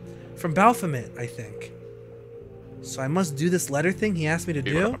 From Baphomet, I think. So I must do this letter thing he asked me to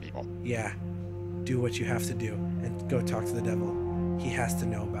do? Yeah. Do what you have to do and go talk to the devil. He has to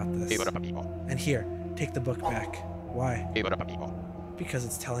know about this. And here, take the book back. Why? Because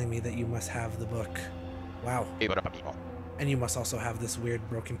it's telling me that you must have the book. Wow. And you must also have this weird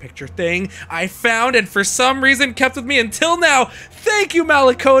broken picture thing I found and for some reason kept with me until now. Thank you,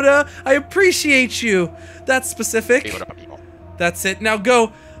 Malakota. I appreciate you. That's specific. That's it. Now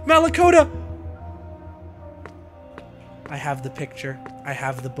go. Malakota! I have the picture, I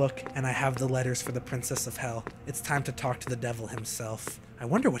have the book, and I have the letters for the Princess of Hell. It's time to talk to the devil himself. I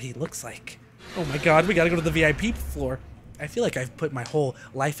wonder what he looks like. Oh my god, we gotta go to the VIP floor. I feel like I've put my whole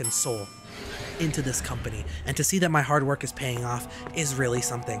life and soul into this company, and to see that my hard work is paying off is really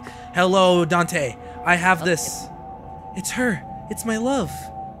something. Hello, Dante. I have this. It's her. It's my love.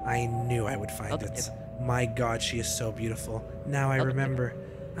 I knew I would find it. My god, she is so beautiful. Now I remember.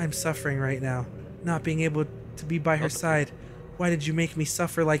 I'm suffering right now, not being able to be by her side. Why did you make me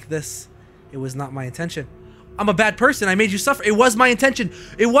suffer like this? It was not my intention. I'm a bad person. I made you suffer. It was my intention.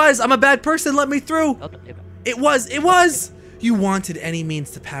 It was. I'm a bad person. Let me through. It was. You wanted any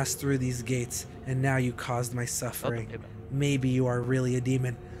means to pass through these gates, and now you caused my suffering. Maybe you are really a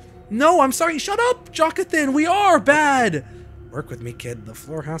demon. No, I'm sorry. Shut up, Jocathan. We are bad. Work with me, kid. The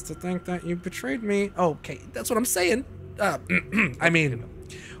floor has to think that you betrayed me. Okay, that's what I'm saying. I mean,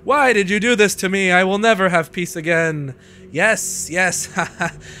 why did you do this to me? I will never have peace again. Yes.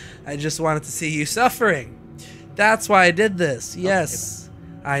 I just wanted to see you suffering. That's why I did this. Yes.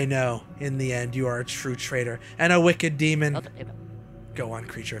 I know. In the end, you are a true traitor and a wicked demon. Go on,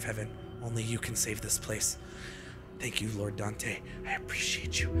 creature of heaven. Only you can save this place. Thank you, Lord Dante. I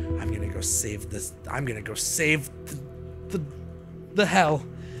appreciate you. I'm gonna go save this. I'm gonna go save the hell.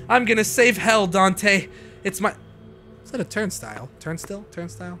 I'm gonna save hell, Dante. It's my... Is that a turnstile? Turnstile?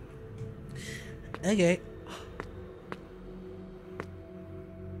 Okay.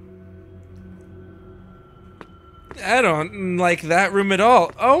 I don't like that room at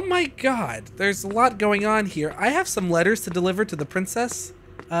all. Oh my god, there's a lot going on here. I have some letters to deliver to the princess,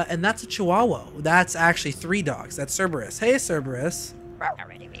 and that's a Chihuahua. That's actually 3 dogs. That's Cerberus. Hey, Cerberus.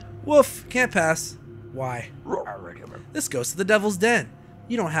 Woof, can't pass. Why? This goes to the devil's den.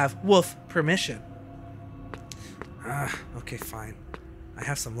 You don't have woof permission. Okay, fine. I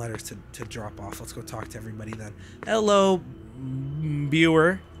have some letters to drop off. Let's go talk to everybody then. Hello,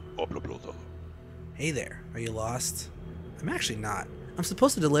 viewer. Hey there, are you lost? I'm actually not. I'm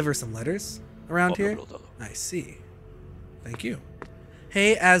supposed to deliver some letters around here. I see. Thank you.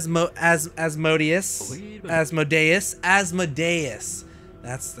 Hey, Asmodeus.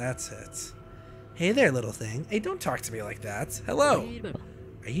 That's it. Hey there, little thing. Hey, don't talk to me like that. Hello.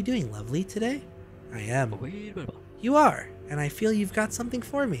 Are you doing lovely today? I am. You are, and I feel you've got something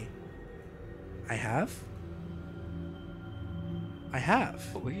for me. I have?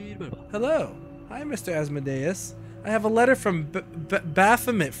 Hello. Hi, Mr. Asmodeus. I have a letter from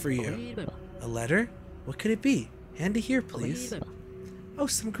Baphomet for you. A letter? What could it be? Hand it here, please. Oh,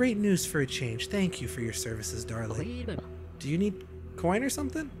 some great news for a change. Thank you for your services, darling. Do you need coin or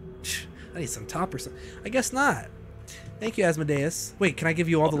something? I need some top or something. I guess not. Thank you, Asmodeus. Wait, can I give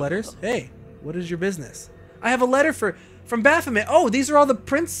you all the letters? Hey, what is your business? I have a letter from Baphomet. Oh, these are all the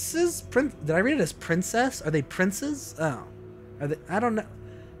princes? Did I read it as princess? Are they princes? Oh. Are they? I don't know.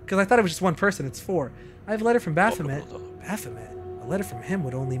 Because I thought it was just one person. It's 4. I have a letter from Baphomet. Baphomet? A letter from him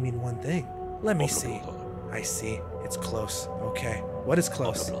would only mean one thing. Let me see. I see. It's close. Okay. What is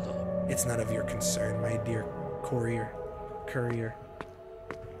close? It's none of your concern, my dear courier.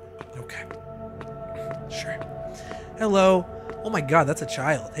 Okay. Sure. Hello. Oh my god, that's a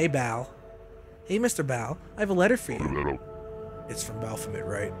child. Hey, Bal. Hey, Mr. Bal. I have a letter for you. It's from Baphomet,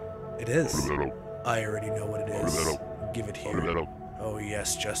 right? It is. I already know what it is. Give it here. Oh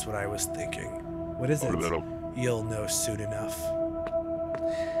yes, just what I was thinking. What is it? You'll know soon enough.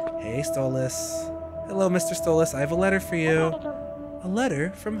 Hey, Stolas. Hello, Mr. Stolas. I have a letter for you. A letter?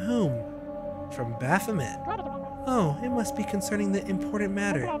 From whom? From Baphomet. Oh, it must be concerning the important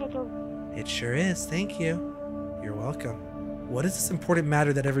matter. It sure is. Thank you. You're welcome. What is this important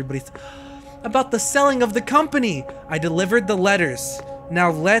matter that everybody's... About the selling of the company! I delivered the letters.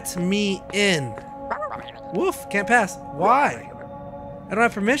 Now let me in. Woof, can't pass. Why? I don't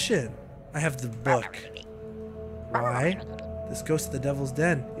have permission. I have the book. Why? This goes to the devil's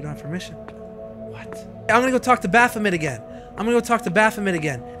den. You don't have permission. What? I'm gonna go talk to Baphomet again. I'm gonna go talk to Baphomet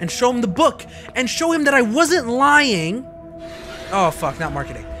again and show him the book and show him that I wasn't lying. Oh fuck, not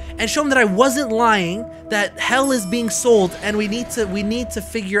marketing. And show him that I wasn't lying, that hell is being sold, and we need to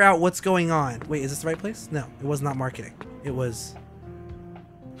figure out what's going on. Wait, is this the right place? No, it was not marketing. It was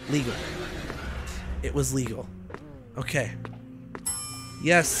legal. It was legal. Okay.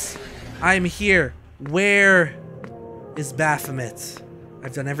 Yes, I'm here. Where is Baphomet?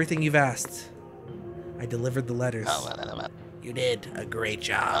 I've done everything you've asked. I delivered the letters. You did a great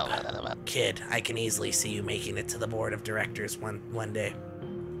job. Kid, I can easily see you making it to the board of directors one day.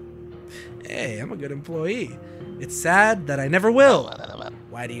 Hey, I'm a good employee. It's sad that I never will.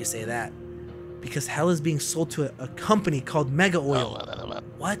 Why do you say that? Because hell is being sold to a company called Mega Oil.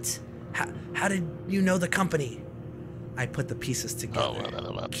 What? How did you know the company? I put the pieces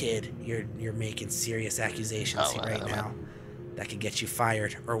together. Kid, you're making serious accusations right now. That could get you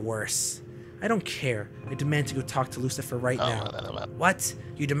fired or worse. I don't care. I demand to go talk to Lucifer right now. What?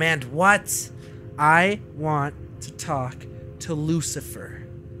 You demand what? I want to talk to Lucifer.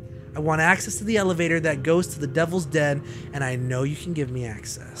 I want access to the elevator that goes to the devil's den, and I know you can give me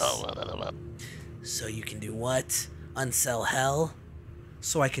access. So you can do what? Unsell hell?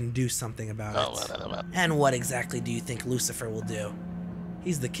 So I can do something about it. And what exactly do you think Lucifer will do?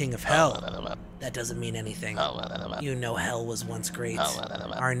 He's the king of hell. That doesn't mean anything. You know hell was once great.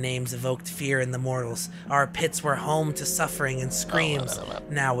 Our names evoked fear in the mortals. Our pits were home to suffering and screams.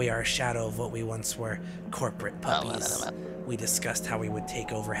 Now we are a shadow of what we once were, corporate puppies. We discussed how we would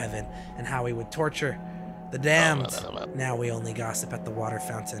take over heaven and how we would torture the damned. Now we only gossip at the water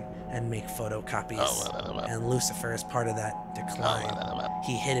fountain and make photocopies. And Lucifer is part of that decline.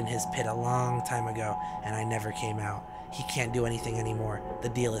 He hid in his pit a long time ago, and I never came out. He can't do anything anymore. The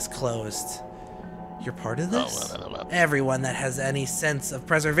deal is closed. You're part of this? Everyone that has any sense of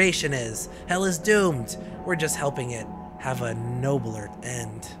preservation is. Hell is doomed. We're just helping it have a nobler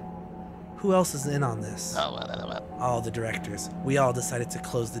end. Who else is in on this? All the directors. We all decided to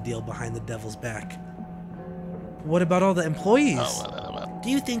close the deal behind the devil's back. What about all the employees? Do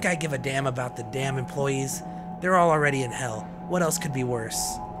you think I give a damn about the damn employees? They're all already in hell. What else could be worse?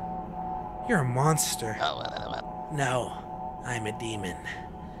 You're a monster. No, I'm a demon.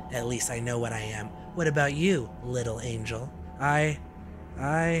 At least I know what I am. What about you, little angel? I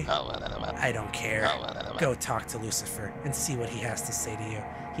don't care. Go talk to Lucifer and see what he has to say to you.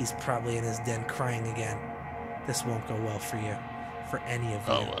 He's probably in his den crying again. This won't go well for you. For any of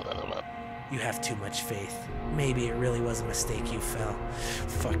you. You have too much faith. Maybe it really was a mistake you fell.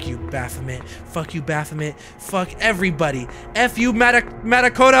 Fuck you, Baphomet. Fuck you, Baphomet. Fuck everybody. F you,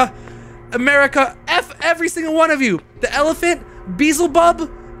 Matacota. America. F every single one of you. The elephant, Beelzebub,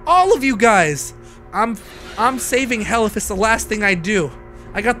 all of you guys. I'm saving hell if it's the last thing I do.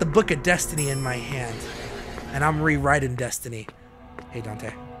 I got the Book of Destiny in my hand, and I'm rewriting Destiny. Hey,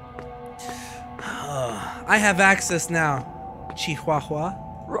 Dante. I have access now, Chihuahua.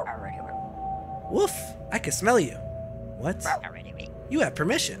 Woof, I can smell you. What? You have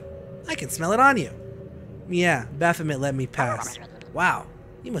permission. I can smell it on you. Yeah, Baphomet let me pass. Wow,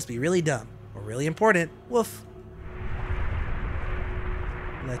 you must be really dumb, or really important. Woof.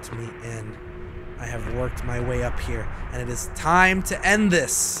 Let me in. I have worked my way up here, and it is time to end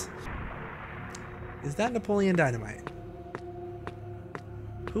this. Is that Napoleon Dynamite?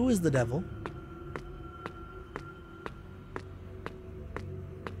 Who is the devil?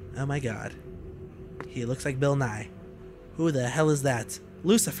 Oh my god. He looks like Bill Nye. Who the hell is that?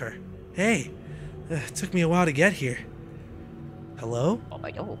 Lucifer. Hey. It took me a while to get here. Hello?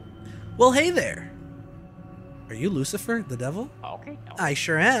 Well, hey there. Are you Lucifer, the devil? I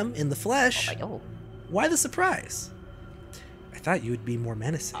sure am, in the flesh. Why the surprise? I thought you would be more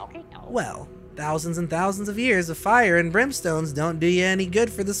menacing. Well, thousands and thousands of years of fire and brimstones don't do you any good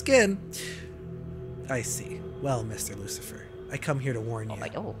for the skin. I see. Well, Mr. Lucifer, I come here to warn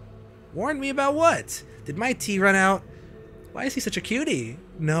you. Warn me about what? Did my tea run out? Why is he such a cutie?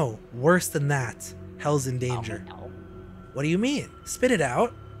 No, worse than that. Hell's in danger. What do you mean? Spit it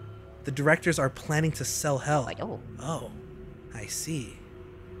out. The directors are planning to sell hell. Oh, I see.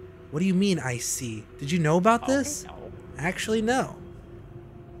 What do you mean, I see? Did you know about this? Actually, no.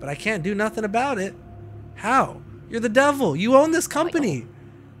 But I can't do nothing about it. How? You're the devil. You own this company.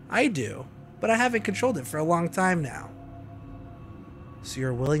 I do, but I haven't controlled it for a long time now. So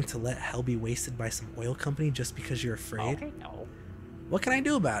you're willing to let hell be wasted by some oil company just because you're afraid? Okay, no. What can I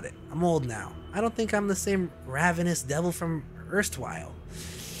do about it? I'm old now. I don't think I'm the same ravenous devil from erstwhile.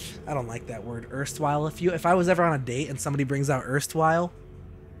 I don't like that word, erstwhile. If I was ever on a date and somebody brings out erstwhile,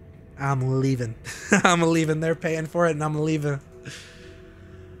 I'm leaving. I'm leaving. They're paying for it and I'm leaving.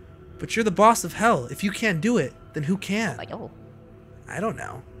 But you're the boss of hell. If you can't do it, then who can? Like, oh. I don't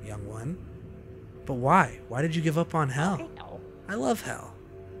know, young one. But why? Why did you give up on hell? Okay, no. I love hell.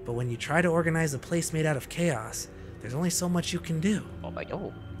 But when you try to organize a place made out of chaos, there's only so much you can do. Oh, like,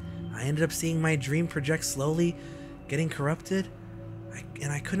 oh. I ended up seeing my dream project slowly getting corrupted,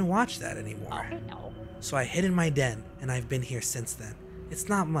 and I couldn't watch that anymore. Okay, no. So I hid in my den, and I've been here since then. It's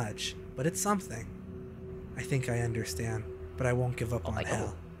not much, but it's something. I think I understand, but I won't give up on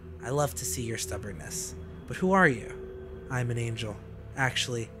hell. I love to see your stubbornness. But who are you? I'm an angel.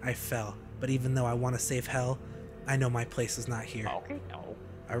 Actually, I fell, but even though I want to save hell, I know my place is not here. Okay, no.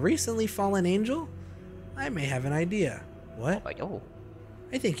 A recently fallen angel? I may have an idea. What? Like, oh.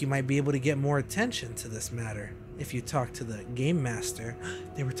 I think you might be able to get more attention to this matter if you talk to the Game Master.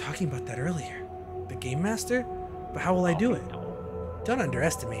 They were talking about that earlier. The Game Master? But how will I do it? No. Don't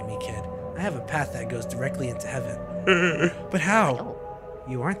underestimate me, kid. I have a path that goes directly into heaven. But how? Oh.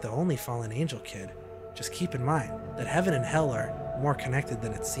 You aren't the only fallen angel, kid. Just keep in mind that heaven and hell are more connected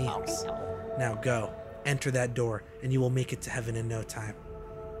than it seems. Okay, no. Now go, enter that door, and you will make it to heaven in no time.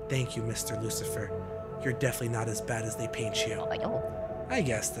 Thank you, Mr. Lucifer. You're definitely not as bad as they paint you. Like, oh. I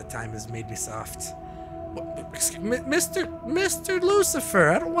guess the time has made me soft. Mr. Lucifer,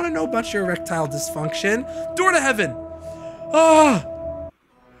 I don't want to know about your erectile dysfunction. Door to heaven! Ah!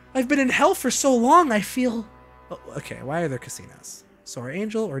 I've been in hell for so long, I feel... Oh, okay, why are there casinos? So our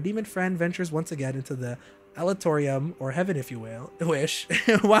angel or demon friend ventures once again into the Elatorium, or heaven if you will, wish.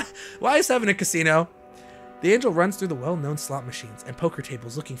 Why is heaven a casino? The angel runs through the well-known slot machines and poker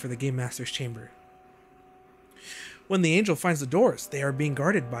tables looking for the Game Master's chamber. When the angel finds the doors, they are being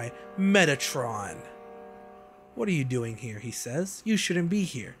guarded by Metatron. What are you doing here, he says. You shouldn't be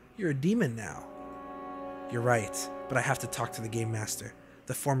here. You're a demon now. You're right, but I have to talk to the Game Master.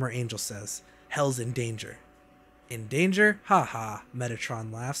 The former angel says, hell's in danger. In danger? Ha ha,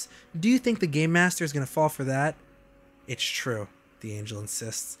 Metatron laughs. Do you think the Game Master is going to fall for that? It's true, the angel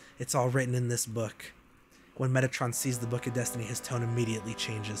insists. It's all written in this book. When Metatron sees the Book of Destiny, his tone immediately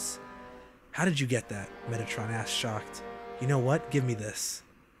changes. How did you get that? Metatron asks, shocked. You know what? Give me this.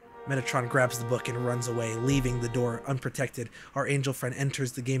 Metatron grabs the book and runs away, leaving the door unprotected. Our angel friend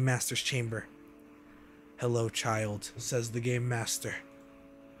enters the Game Master's chamber. Hello, child, says the Game Master.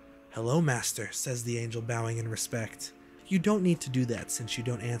 Hello, Master, says the angel, bowing in respect. You don't need to do that since you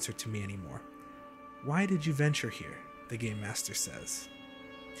don't answer to me anymore. Why did you venture here? The Game Master says.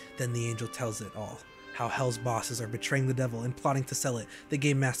 Then the angel tells it all. How hell's bosses are betraying the devil and plotting to sell it. The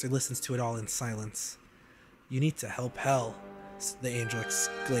Game Master listens to it all in silence. You need to help hell, the angel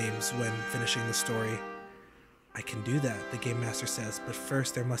exclaims when finishing the story. I can do that, the Game Master says, but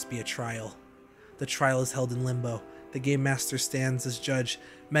first there must be a trial. The trial is held in limbo. The Game Master stands as judge,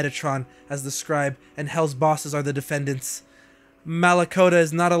 Metatron as the scribe, and hell's bosses are the defendants. Malakota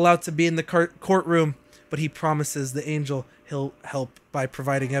is not allowed to be in the courtroom, but he promises the angel he'll help by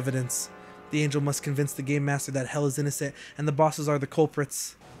providing evidence. The angel must convince the Game Master that hell is innocent and the bosses are the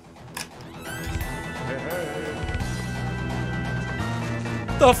culprits.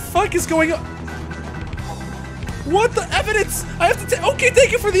 The fuck is going on? What the evidence? I have to take. Okay,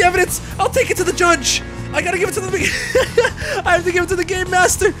 thank you for the evidence. I'll take it to the judge. I gotta give it to the. I have to give it to the Game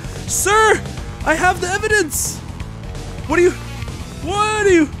Master, sir. I have the evidence.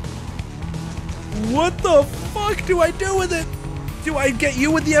 What the fuck do I do with it? Do I get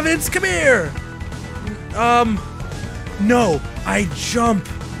you with the evidence? Come here. No. I jump.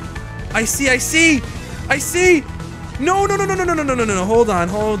 I see. No. Hold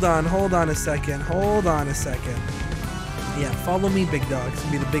on a second. Yeah, follow me, big dog. It's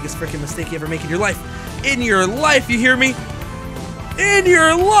gonna be the biggest freaking mistake you ever make in your life. In your life, you hear me? In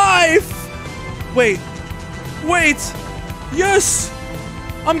your life! Wait. Yes!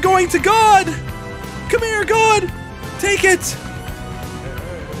 I'm going to God! Come here, God! Take it!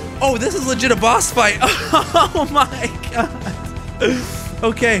 Oh, this is legit a boss fight. Oh my god.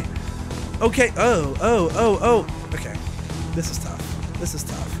 Okay. Oh. Okay. This is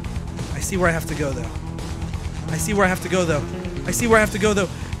tough. I see where I have to go, though.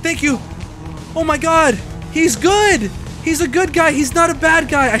 Thank you! Oh my god! He's good! He's a good guy! He's not a bad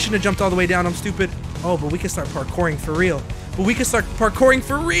guy! I shouldn't have jumped all the way down, I'm stupid. Oh, but we can start parkouring for real.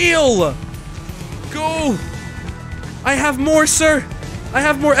 Go! I have more, sir! I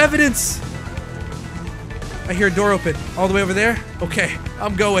have more evidence! I hear a door open. All the way over there? Okay,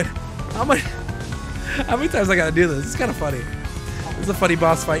 I'm going. How many times I gotta do this? It's kind of funny. This is a funny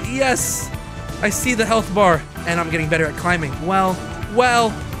boss fight. Yes! I see the health bar, and I'm getting better at climbing. Well.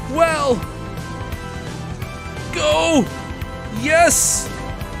 Go! Yes!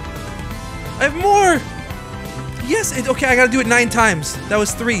 I have more! Yes, okay, I gotta do it 9 times. That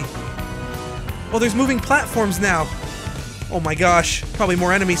was 3. Oh, there's moving platforms now. Oh my gosh, probably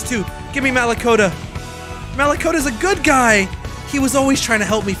more enemies too. Give me Malakota. Malakota's a good guy. He was always trying to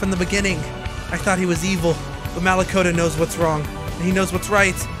help me from the beginning. I thought he was evil, but Malakota knows what's wrong, and he knows what's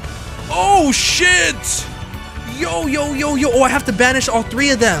right. Oh shit! Yo. Oh, I have to banish all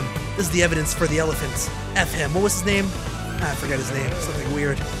 3 of them. This is the evidence for the elephants. F him. What was his name? I forgot his name. Something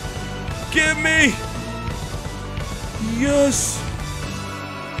weird. Give me! Yes!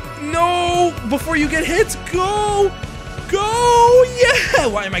 No! Before you get hit, go! Go! Yeah!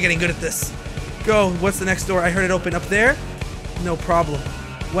 Why am I getting good at this? Go. What's the next door? I heard it open up there. No problem.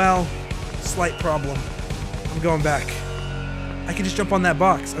 Well, slight problem. I'm going back. I can just jump on that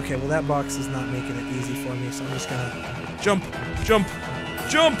box. Okay, well that box is not making it easy for me, so I'm just gonna jump.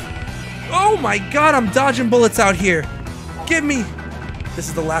 Oh my god, I'm dodging bullets out here. Give me. This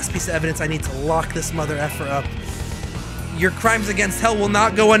is the last piece of evidence I need to lock this mother effer up. Your crimes against hell will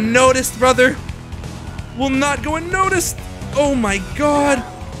not go unnoticed, brother. Will not go unnoticed. Oh my god.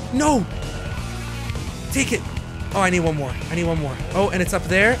 No. Take it. Oh, I need one more. Oh, and it's up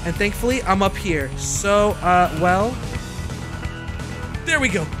there, and thankfully I'm up here. So, well. There we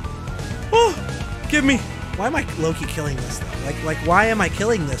go. Oh, give me. Why am I low-key killing this though? Like, why am I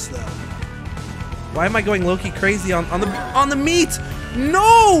killing this though? Why am I going low-key crazy on the meat?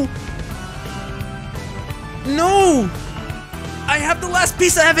 No! No! I have the last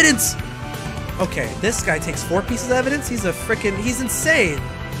piece of evidence! Okay, this guy takes 4 pieces of evidence? He's insane.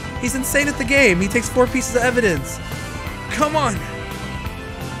 He's insane at the game. He takes 4 pieces of evidence. Come on!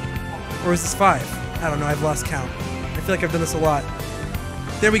 Or is this 5? I don't know, I've lost count. I feel like I've done this a lot.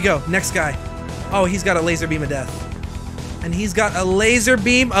 There we go, next guy. Oh, he's got a laser beam of death. And he's got a laser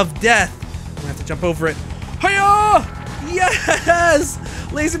beam of death. I'm gonna have to jump over it. Hiya! Yes!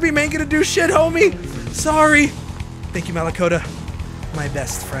 Laser beam ain't gonna do shit, homie! Sorry! Thank you, Malakota. My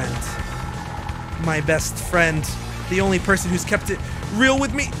best friend. My best friend. The only person who's kept it real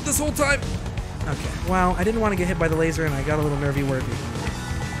with me this whole time. Okay, wow, I didn't want to get hit by the laser and I got a little nervy-worvy.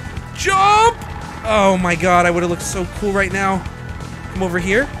 Jump! Oh my god, I would have looked so cool right now. Come over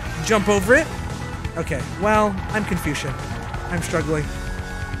here. Jump over it. Okay, well, I'm Confucian. I'm struggling.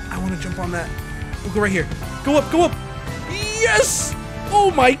 I want to jump on that. We'll go right here. Go up, go up! Yes!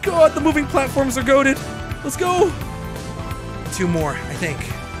 Oh my god, the moving platforms are goated. Let's go! 2 more, I think.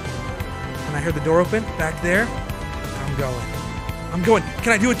 And I heard the door open back there. I'm going.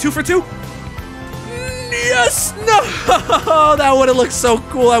 Can I do a 2 for 2? Yes! No! That would have looked so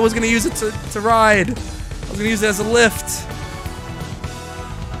cool. I was going to use it to ride. I was going to use it as a lift.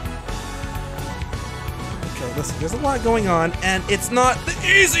 Okay, listen, there's a lot going on, and it's not the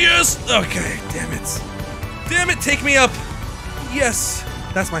easiest. Okay, damn it. Damn it, take me up. Yes.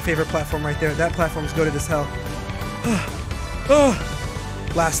 That's my favorite platform right there. That platform's goated as hell.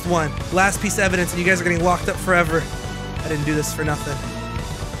 Last one. Last piece of evidence, and you guys are getting locked up forever. I didn't do this for nothing.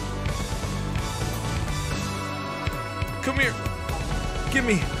 Come here. Give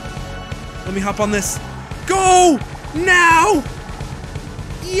me. Let me hop on this. Go! Now!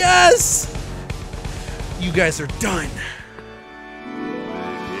 Yes! You guys are done.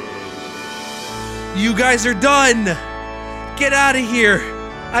 You guys are done! Get out of here!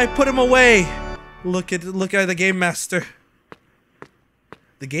 I put him away. Look at the game master.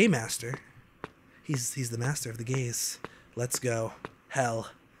 The game master? He's the master of the gays. Let's go. Hell.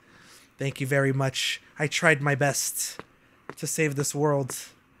 Thank you very much. I tried my best to save this world,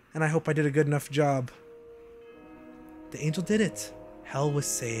 and I hope I did a good enough job. The angel did it. Hell was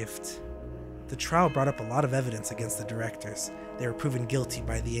saved. The trial brought up a lot of evidence against the directors. They were proven guilty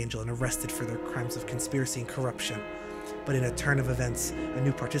by the angel and arrested for their crimes of conspiracy and corruption. But in a turn of events, a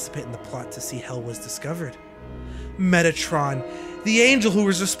new participant in the plot to see Hell was discovered. Metatron, the angel who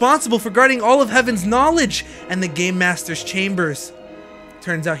was responsible for guarding all of Heaven's knowledge and the Game Master's chambers.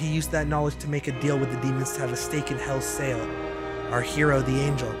 Turns out he used that knowledge to make a deal with the demons to have a stake in Hell's sale. Our hero, the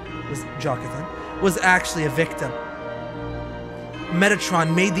angel, was actually a victim.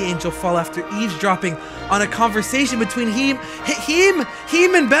 Metatron made the angel fall after eavesdropping on a conversation between him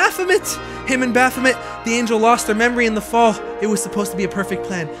and Baphomet. Him and Baphomet, the angel lost their memory in the fall. It was supposed to be a perfect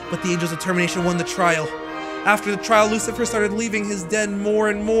plan, but the angel's determination won the trial. After the trial, Lucifer started leaving his den more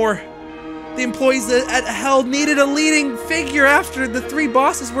and more. The employees at Hell needed a leading figure after the 3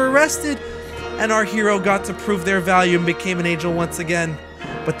 bosses were arrested, and our hero got to prove their value and became an angel once again.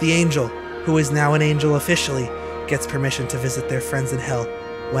 But the angel, who is now an angel officially, gets permission to visit their friends in hell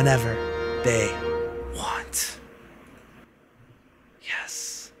whenever they want.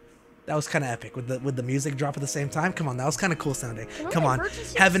 Yes. That was kind of epic with the music drop at the same time. Come on, that was kind of cool sounding. Come on,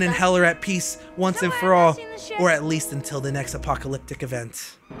 heaven and hell are at peace once and for all, or at least until the next apocalyptic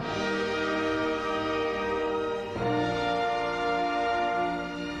event.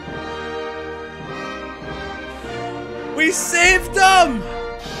 We saved them!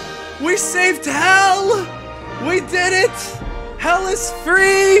 We saved hell! We did it! Hell is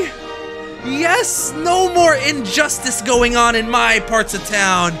free! Yes, no more injustice going on in my parts of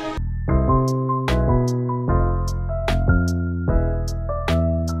town!